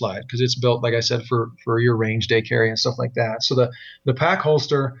top of the slide, because it's built, like I said, for your range day carry and stuff like that. So the pack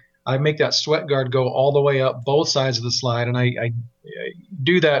holster, I make that sweat guard go all the way up both sides of the slide, and I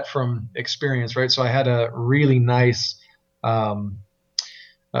do that from experience, right? So I had a really nice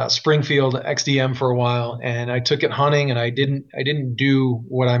Springfield XDM for a while, and I took it hunting, and I didn't do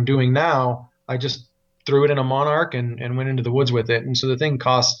what I'm doing now. I just threw it in a Monarch and went into the woods with it. And so the thing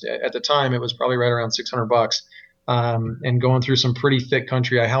cost, at the time, it was probably right around $600. And going through some pretty thick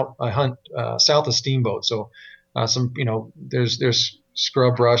country, I hunt south of Steamboat, so there's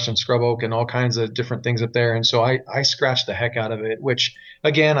scrub brush and scrub oak and all kinds of different things up there. And so I scratched the heck out of it, which,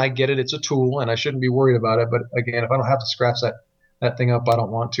 again, I get it. It's a tool and I shouldn't be worried about it. But again, if I don't have to scratch that thing up, I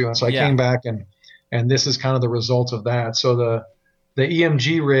don't want to. And so I came back and this is kind of the result of that. So the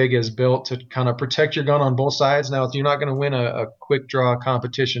EMG rig is built to kind of protect your gun on both sides. Now, you're not going to win a quick draw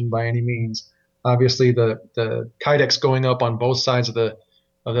competition by any means. Obviously, the Kydex going up on both sides of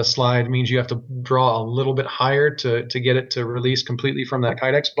the slide means you have to draw a little bit higher to get it to release completely from that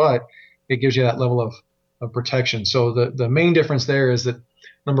Kydex, but it gives you that level of protection. So the main difference there is that,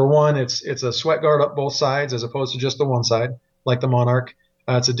 number one, it's a sweat guard up both sides as opposed to just the one side, like the Monarch.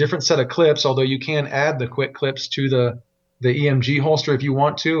 It's a different set of clips, although you can add the quick clips to the EMG holster if you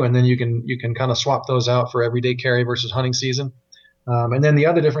want to, and then you can kind of swap those out for everyday carry versus hunting season. And then the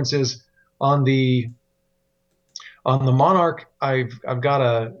other difference is on the Monarch, I've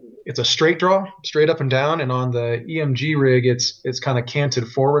got it's a straight draw, straight up and down, and on the EMG rig, it's kind of canted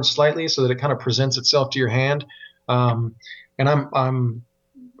forward slightly so that it kind of presents itself to your hand. And I'm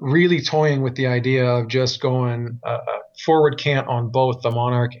really toying with the idea of just going forward cant on both the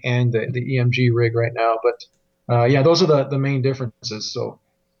Monarch and the EMG rig right now. But yeah, those are the main differences. So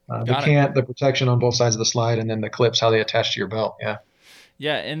the cant, the protection on both sides of the slide, and then the clips, how they attach to your belt. Yeah.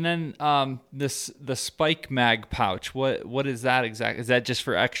 Yeah, and then the spike mag pouch. What is that exactly? Is that just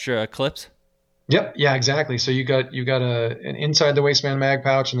for extra clips? Yep. Yeah, exactly. So you got an inside the waistband mag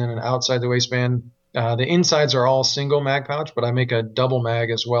pouch and then an outside the waistband The insides are all single mag pouch, but I make a double mag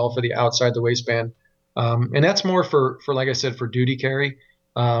as well for the outside the waistband. And that's more for like I said, for duty carry,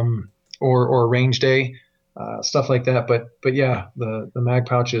 or range day, stuff like that. But yeah, the mag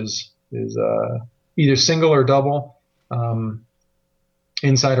pouch is either single or double,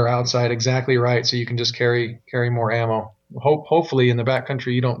 inside or outside. Exactly right. So you can just carry more ammo. Hopefully in the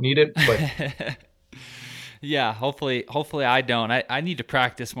backcountry you don't need it, but yeah, hopefully I don't. I need to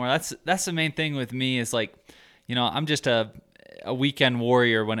practice more. That's the main thing with me is like, I'm just a weekend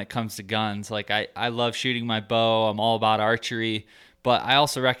warrior when it comes to guns. Like I love shooting my bow. I'm all about archery, but I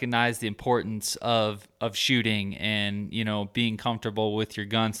also recognize the importance of shooting and, being comfortable with your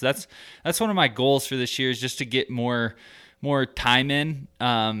gun. So that's one of my goals for this year is just to get more time in,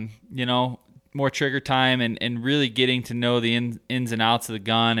 more trigger time and really getting to know the ins and outs of the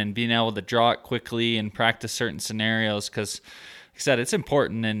gun and being able to draw it quickly and practice certain scenarios. Cause like I said, it's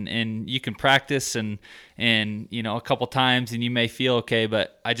important and you can practice and a couple times and you may feel okay,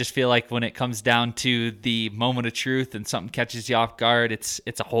 but I just feel like when it comes down to the moment of truth and something catches you off guard, it's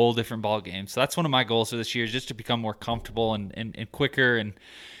a whole different ball game. So that's one of my goals for this year is just to become more comfortable and quicker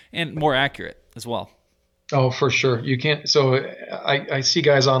and more accurate as well. Oh, for sure. You can't. So I see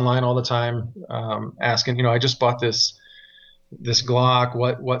guys online all the time, asking, I just bought this Glock.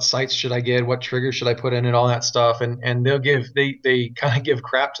 What sights should I get? What triggers should I put in, and all that stuff. And they kind of give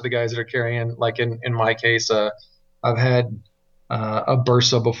crap to the guys that are carrying. Like in my case, I've had a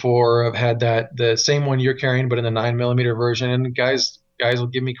Bursa before. I've had the same one you're carrying, but in the 9mm version. And guys will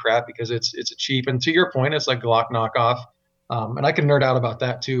give me crap because it's a cheap. And to your point, it's like Glock knockoff. And I can nerd out about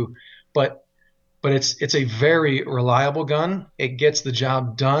that too, but it's a very reliable gun. It gets the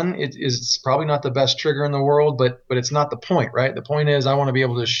job done. It is probably not the best trigger in the world, but it's not the point, right? The point is I want to be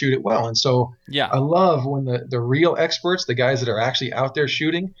able to shoot it well. And so yeah, I love when the real experts, the guys that are actually out there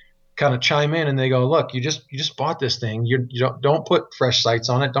shooting, kind of chime in and they go, look, you just bought this thing. You don't put fresh sights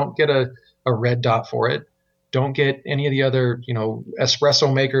on it. Don't get a red dot for it. Don't get any of the other,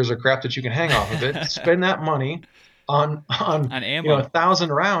 espresso makers or crap that you can hang off of it. Spend that money on ammo, 1,000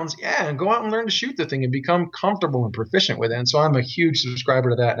 rounds, and go out and learn to shoot the thing and become comfortable and proficient with it. And so I'm a huge subscriber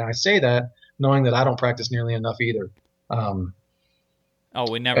to that, and I say that knowing that I don't practice nearly enough either.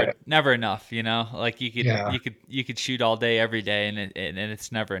 We never enough, like you could shoot all day every day and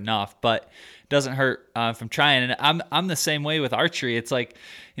it's never enough, but it doesn't hurt from trying. And I'm the same way with archery. It's like,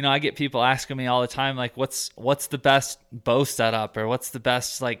 I get people asking me all the time, like what's the best bow setup, or what's the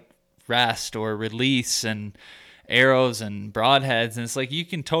best like rest or release and arrows and broadheads. And it's like, you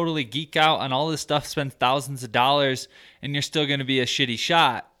can totally geek out on all this stuff, spend thousands of dollars, and you're still going to be a shitty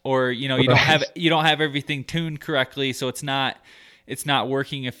shot, or you don't have everything tuned correctly, so it's not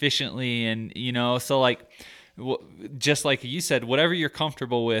working efficiently. And so like just like you said, whatever you're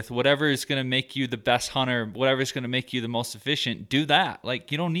comfortable with, whatever is going to make you the best hunter, whatever is going to make you the most efficient, do that.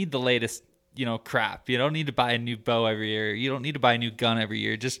 Like, you don't need the latest crap. You don't need to buy a new bow every year. You don't need to buy a new gun every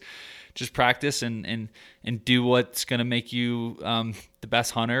year. Just practice and do what's going to make you the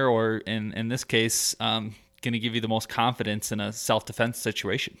best hunter, or in this case, going to give you the most confidence in a self-defense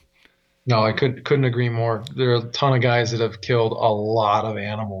situation. No, I couldn't agree more. There are a ton of guys that have killed a lot of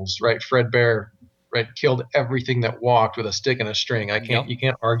animals, right? Fred Bear, right, killed everything that walked with a stick and a string. You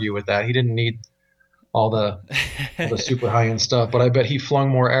can't argue with that. He didn't need all the super high end stuff, but I bet he flung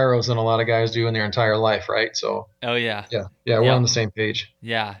more arrows than a lot of guys do in their entire life, right? So oh yeah, we're on the same page.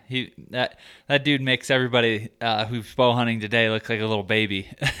 Yeah, that dude makes everybody who's bow hunting today look like a little baby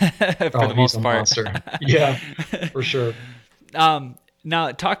for the most part. Monster. Yeah, for sure.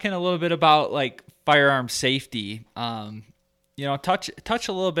 Now talking a little bit about like firearm safety, touch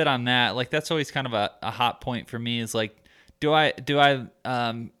a little bit on that. Like that's always kind of a hot point for me. Is like, do I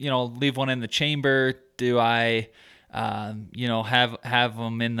leave one in the chamber? Do I have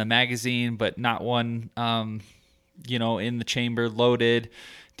them in the magazine but not one in the chamber loaded?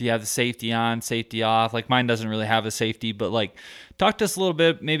 Do you have the safety on, safety off? Like mine doesn't really have a safety, but like talk to us a little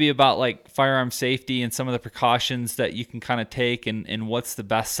bit maybe about like firearm safety and some of the precautions that you can kind of take, and what's the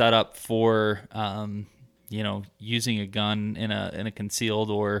best setup for using a gun in a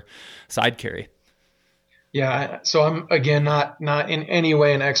concealed or side carry. Yeah, so I'm again not in any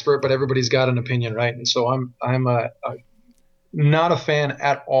way an expert, but everybody's got an opinion, right? And so I'm not a fan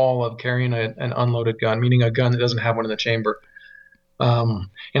at all of carrying an unloaded gun, meaning a gun that doesn't have one in the chamber. And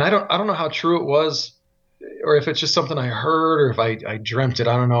I don't know how true it was, or if it's just something I heard, or if I dreamt it.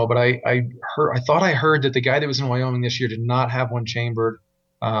 I don't know, but I thought I heard that the guy that was in Wyoming this year did not have one chambered,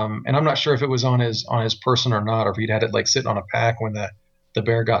 and I'm not sure if it was on his person or not, or if he'd had it like sitting on a pack when the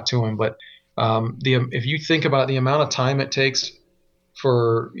bear got to him, but. If you think about the amount of time it takes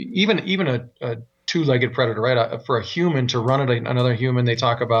for even a two-legged predator, right? For a human to run at another human, they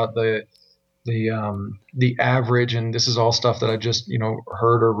talk about the average, and this is all stuff that I just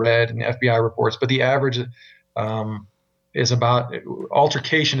heard or read in FBI reports, but the average um, is about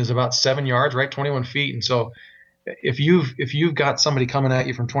altercation is about 7 yards, right? 21 feet. And so if you've got somebody coming at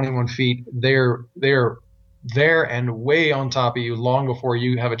you from 21 feet, they're there and way on top of you long before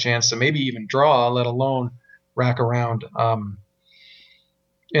you have a chance to maybe even draw, let alone rack around.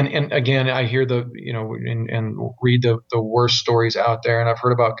 And again, I hear and read the worst stories out there. And I've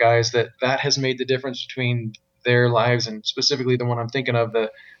heard about guys that has made the difference between their lives, and specifically the one I'm thinking of, the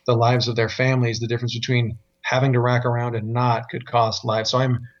lives of their families. The difference between having to rack around and not could cost lives. So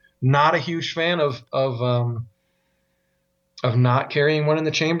I'm not a huge fan of not carrying one in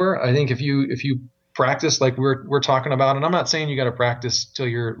the chamber. I think if you practice like we're talking about, and I'm not saying you got to practice till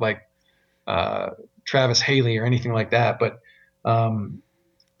you're like Travis Haley or anything like that, but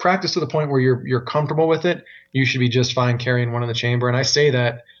practice to the point where you're comfortable with it, you should be just fine carrying one in the chamber. And I say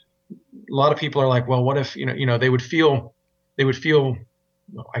that a lot of people are like, well, what if they would feel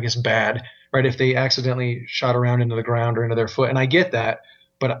I guess bad, right, if they accidentally shot around into the ground or into their foot. And I get that,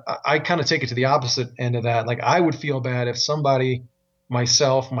 but I kind of take it to the opposite end of that. Like, I would feel bad if somebody,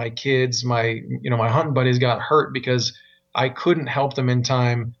 myself, my kids, my hunting buddies got hurt because I couldn't help them in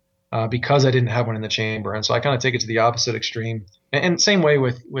time because I didn't have one in the chamber. And so I kind of take it to the opposite extreme. And same way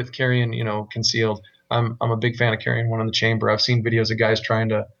with carrying, concealed. I'm a big fan of carrying one in the chamber. I've seen videos of guys trying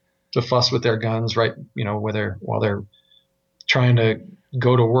to fuss with their guns, right? While they're trying to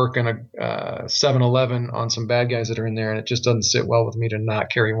go to work in a 7-Eleven on some bad guys that are in there, and it just doesn't sit well with me to not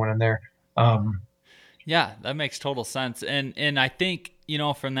carry one in there. Yeah, that makes total sense. And I think,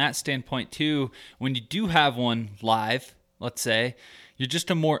 from that standpoint too, when you do have one live, let's say,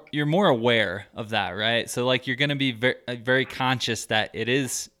 you're more aware of that, right? So like you're going to be very, very conscious that it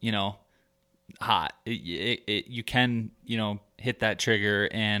is, hot. You can, hit that trigger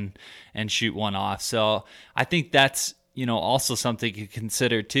and shoot one off. So I think that's, also something you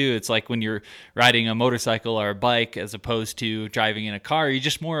consider too. It's like when you're riding a motorcycle or a bike as opposed to driving in a car, you're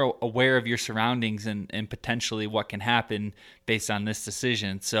just more aware of your surroundings and potentially what can happen based on this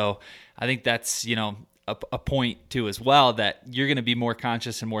decision. So I think that's, a point too as well, that you're going to be more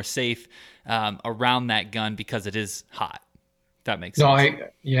conscious and more safe around that gun because it is hot. That makes sense.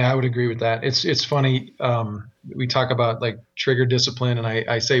 I would agree with that. It's funny. We talk about like trigger discipline, and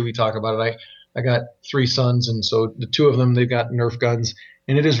I say we talk about it. I got 3 sons, and so the 2 of them, they've got Nerf guns,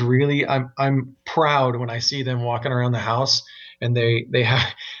 and it is really, I'm proud when I see them walking around the house and they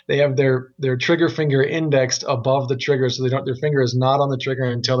have their trigger finger indexed above the trigger, so their finger is not on the trigger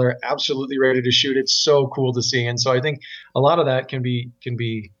until they're absolutely ready to shoot. It's so cool to see. And so I think a lot of that can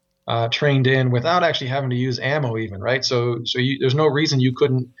be trained in without actually having to use ammo even, right? So there's no reason you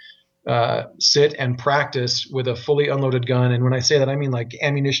couldn't sit and practice with a fully unloaded gun. And when I say that, I mean like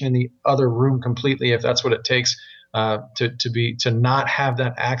ammunition in the other room completely, if that's what it takes to not have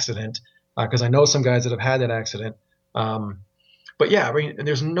that accident. Because I know some guys that have had that accident. But yeah, I mean,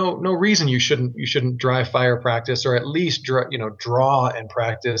 there's no reason you shouldn't dry fire practice, or at least draw and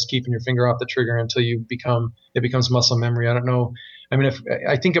practice keeping your finger off the trigger until it becomes muscle memory. I don't know. I mean, if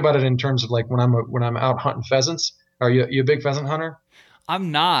I think about it in terms of like when I'm out hunting pheasants. Are you a big pheasant hunter?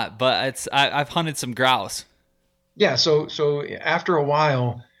 I'm not, but I've hunted some grouse. Yeah, so after a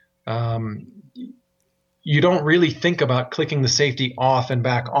while, you don't really think about clicking the safety off and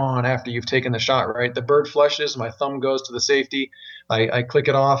back on after you've taken the shot, right? The bird flushes, my thumb goes to the safety, I click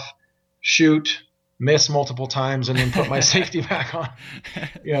it off, shoot, miss multiple times, and then put my safety back on.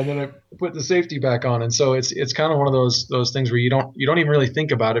 Then I put the safety back on, and so it's kind of one of those things where you don't even really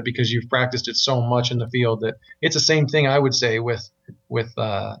think about it because you've practiced it so much in the field that it's the same thing I would say with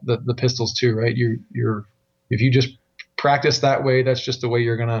the pistols too, right? If you just practice that way, that's just the way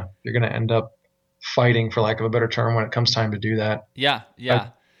you're gonna end up fighting, for lack of a better term, when it comes time to do that. Yeah,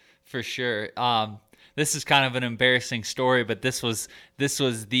 for sure. This is kind of an embarrassing story, but this was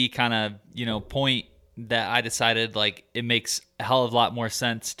the kind of, point that I decided like it makes a hell of a lot more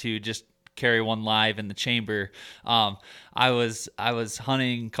sense to just carry one live in the chamber. I was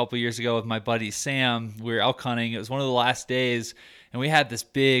hunting a couple years ago with my buddy Sam. We were elk hunting. It was one of the last days, and we had this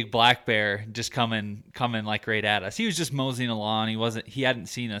big black bear just coming like right at us. He was just moseying along. He hadn't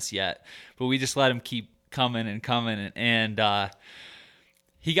seen us yet, but we just let him keep coming and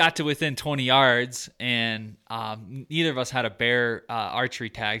he got to within 20 yards, and neither of us had a bear archery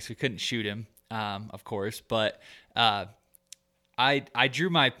tag, so we couldn't shoot him, of course. But I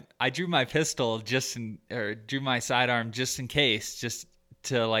drew my pistol drew my sidearm just in case, just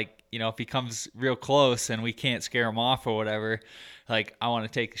to like, if he comes real close and we can't scare him off or whatever, like I want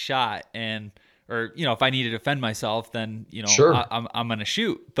to take a shot. And or, if I need to defend myself, then, Sure. I'm going to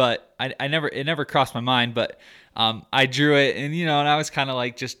shoot. But it never crossed my mind, but I drew it, and, and I was kind of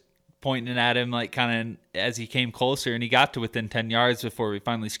like just pointing at him, like kind of as he came closer, and he got to within 10 yards before we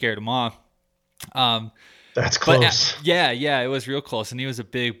finally scared him off. That's close. Yeah, it was real close, and he was a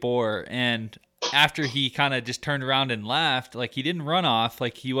big boar. And after he kind of just turned around and left, like he didn't run off,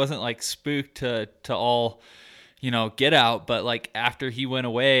 like he wasn't like spooked to all, get out. But like after he went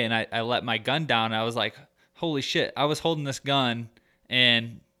away and I let my gun down, I was like, holy shit, I was holding this gun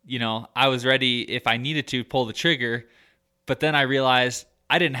and, I was ready if I needed to pull the trigger. But then I realized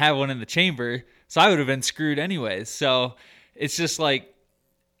I didn't have one in the chamber, so I would have been screwed anyways. So it's just like,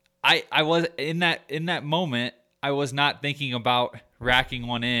 I was in that moment, I was not thinking about racking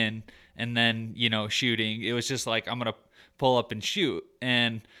one in and then, shooting. It was just like, I'm going to pull up and shoot.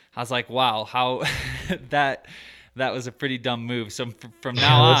 And I was like, wow, how that was a pretty dumb move. So from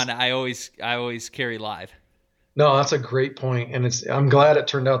now on, I always carry live. No, that's a great point. And I'm glad it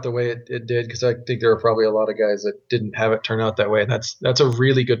turned out the way it did, because I think there are probably a lot of guys that didn't have it turn out that way. And that's a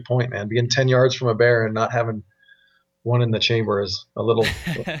really good point, man. Being 10 yards from a bear and not having one in the chamber is a little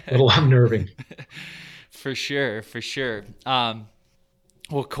unnerving. For sure.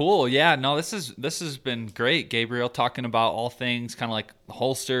 Well, cool. Yeah, no, this has been great, Gabriel, talking about all things kind of like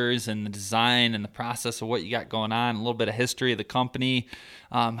holsters and the design and the process of what you got going on, a little bit of history of the company,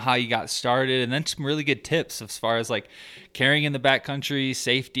 how you got started, and then some really good tips as far as like carrying in the backcountry,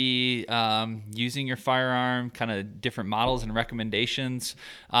 safety, using your firearm, kind of different models and recommendations.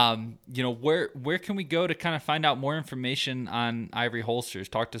 Where can we go to kind of find out more information on Ivory Holsters?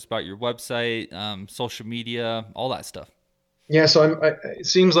 Talk to us about your website, social media, all that stuff. Yeah, so it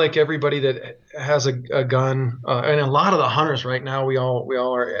seems like everybody that has a gun, and a lot of the hunters right now, we all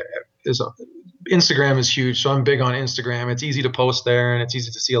are. Instagram is huge, so I'm big on Instagram. It's easy to post there, and it's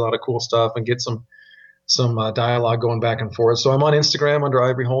easy to see a lot of cool stuff and get some dialogue going back and forth. So I'm on Instagram under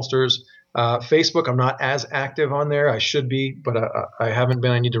Ivory Holsters. Facebook, I'm not as active on there. I should be, but I haven't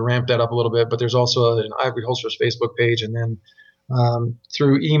been. I need to ramp that up a little bit. But there's also an Ivory Holsters Facebook page, and then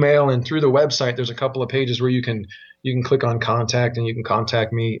through email and through the website, there's a couple of pages where you can click on contact and you can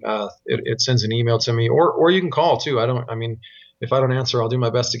contact me. It sends an email to me, or you can call too. If I don't answer, I'll do my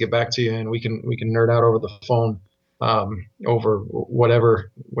best to get back to you, and we can nerd out over the phone over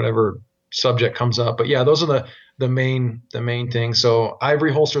whatever subject comes up. But yeah, those are the main things. So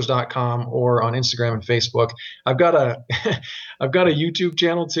ivoryholsters.com or on Instagram and Facebook. I've got a YouTube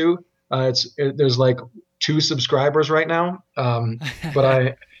channel too. There's like 2 subscribers right now.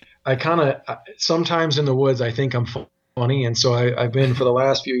 But I kind of sometimes in the woods, I think I'm funny. And so I've been, for the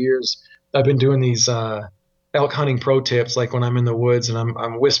last few years, I've been doing these elk hunting pro tips, like when I'm in the woods and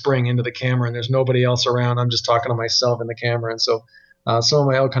I'm whispering into the camera and there's nobody else around. I'm just talking to myself in the camera. And so some of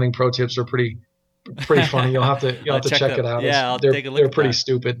my elk hunting pro tips are pretty funny. You'll have to check it out. Yeah, I'll take a look. They're pretty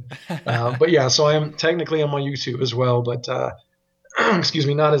stupid. But yeah, so I'm technically on my YouTube as well, but excuse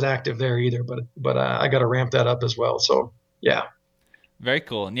me, not as active there either. But I got to ramp that up as well. So yeah. Very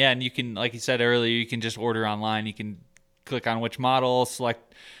cool. And yeah, and you can, like you said earlier, you can just order online. You can click on which model,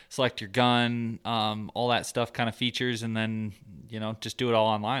 select your gun, all that stuff, kind of features, and then, just do it all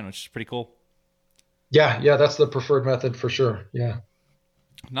online, which is pretty cool. Yeah, that's the preferred method for sure. Yeah.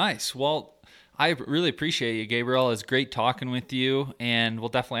 Nice. Well, I really appreciate you, Gabriel. It's great talking with you, and we'll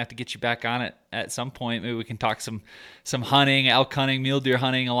definitely have to get you back on it at some point. Maybe we can talk some hunting, elk hunting, mule deer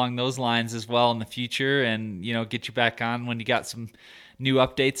hunting along those lines as well in the future, and get you back on when you got some new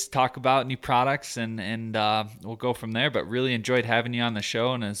updates to talk about, new products, and we'll go from there. But really enjoyed having you on the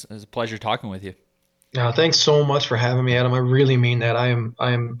show, and it's a pleasure talking with you. Thanks so much for having me, Adam. I really mean that. I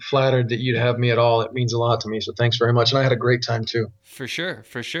am flattered that you'd have me at all. It means a lot to me. So thanks very much. And I had a great time too. For sure.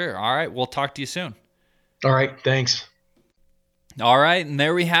 All right. We'll talk to you soon. All right. Thanks. All right. And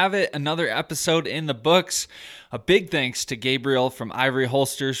there we have it. Another episode in the books. A big thanks to Gabriel from Ivory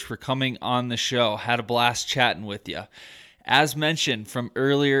Holsters for coming on the show. Had a blast chatting with you. As mentioned from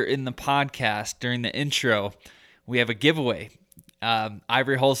earlier in the podcast during the intro, we have a giveaway.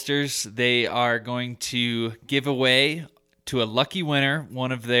 Ivory Holsters, they are going to give away to a lucky winner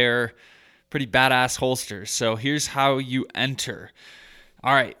one of their pretty badass holsters. So here's how you enter.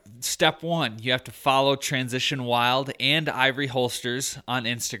 All right, step 1, you have to follow Transition Wild and Ivory Holsters on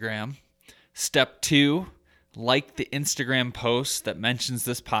Instagram. Step 2, like the Instagram post that mentions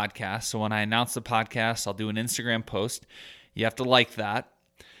this podcast. So when I announce the podcast, I'll do an Instagram post. You have to like that.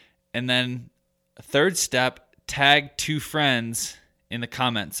 And then third step, tag 2 friends in the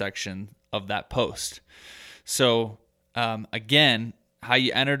comment section of that post. So again, how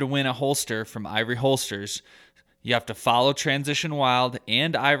you enter to win a holster from Ivory Holsters, You have to follow Transition Wild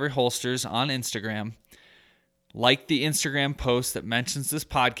and Ivory Holsters on Instagram, like the Instagram post that mentions this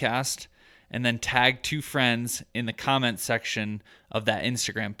podcast, and then tag 2 friends in the comment section of that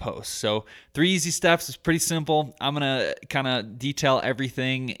Instagram post. So 3 easy steps. It's pretty simple. I'm going to kind of detail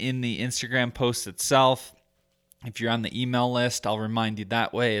everything in the Instagram post itself. If you're on the email list, I'll remind you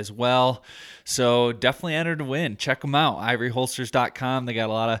that way as well. So definitely enter to win. Check them out, ivoryholsters.com. They got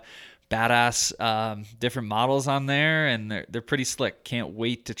a lot of badass different models on there, and they're pretty slick. Can't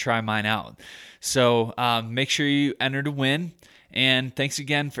wait to try mine out. So make sure you enter to win. And thanks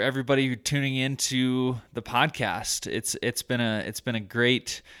again for everybody who tuning into the podcast. It's been a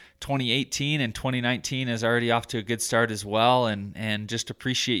great 2018, and 2019 is already off to a good start as well. And just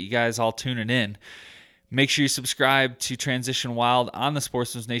appreciate you guys all tuning in. Make sure you subscribe to Transition Wild on the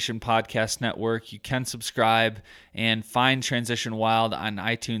Sportsman's Nation Podcast Network. You can subscribe and find Transition Wild on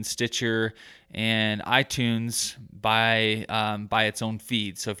iTunes, Stitcher, and iTunes by its own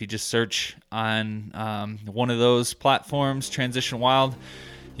feed. So if you just search on one of those platforms, Transition Wild,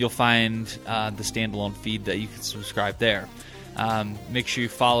 you'll find the standalone feed that you can subscribe there. Make sure you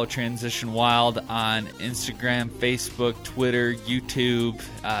follow Transition Wild on Instagram, Facebook, Twitter, YouTube.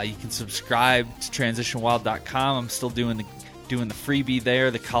 You can subscribe to transitionwild.com. I'm still doing the freebie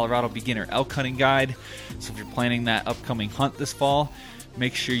there, the Colorado Beginner Elk Hunting Guide. So if you're planning that upcoming hunt this fall,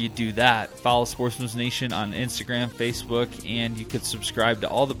 make sure you do that. Follow Sportsman's Nation on Instagram, Facebook, and you could subscribe to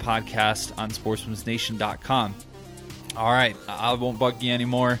all the podcasts on sportsmansnation.com. All right, I won't bug you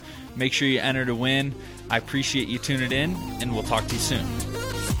anymore. Make sure you enter to win. I appreciate you tuning in, and we'll talk to you soon.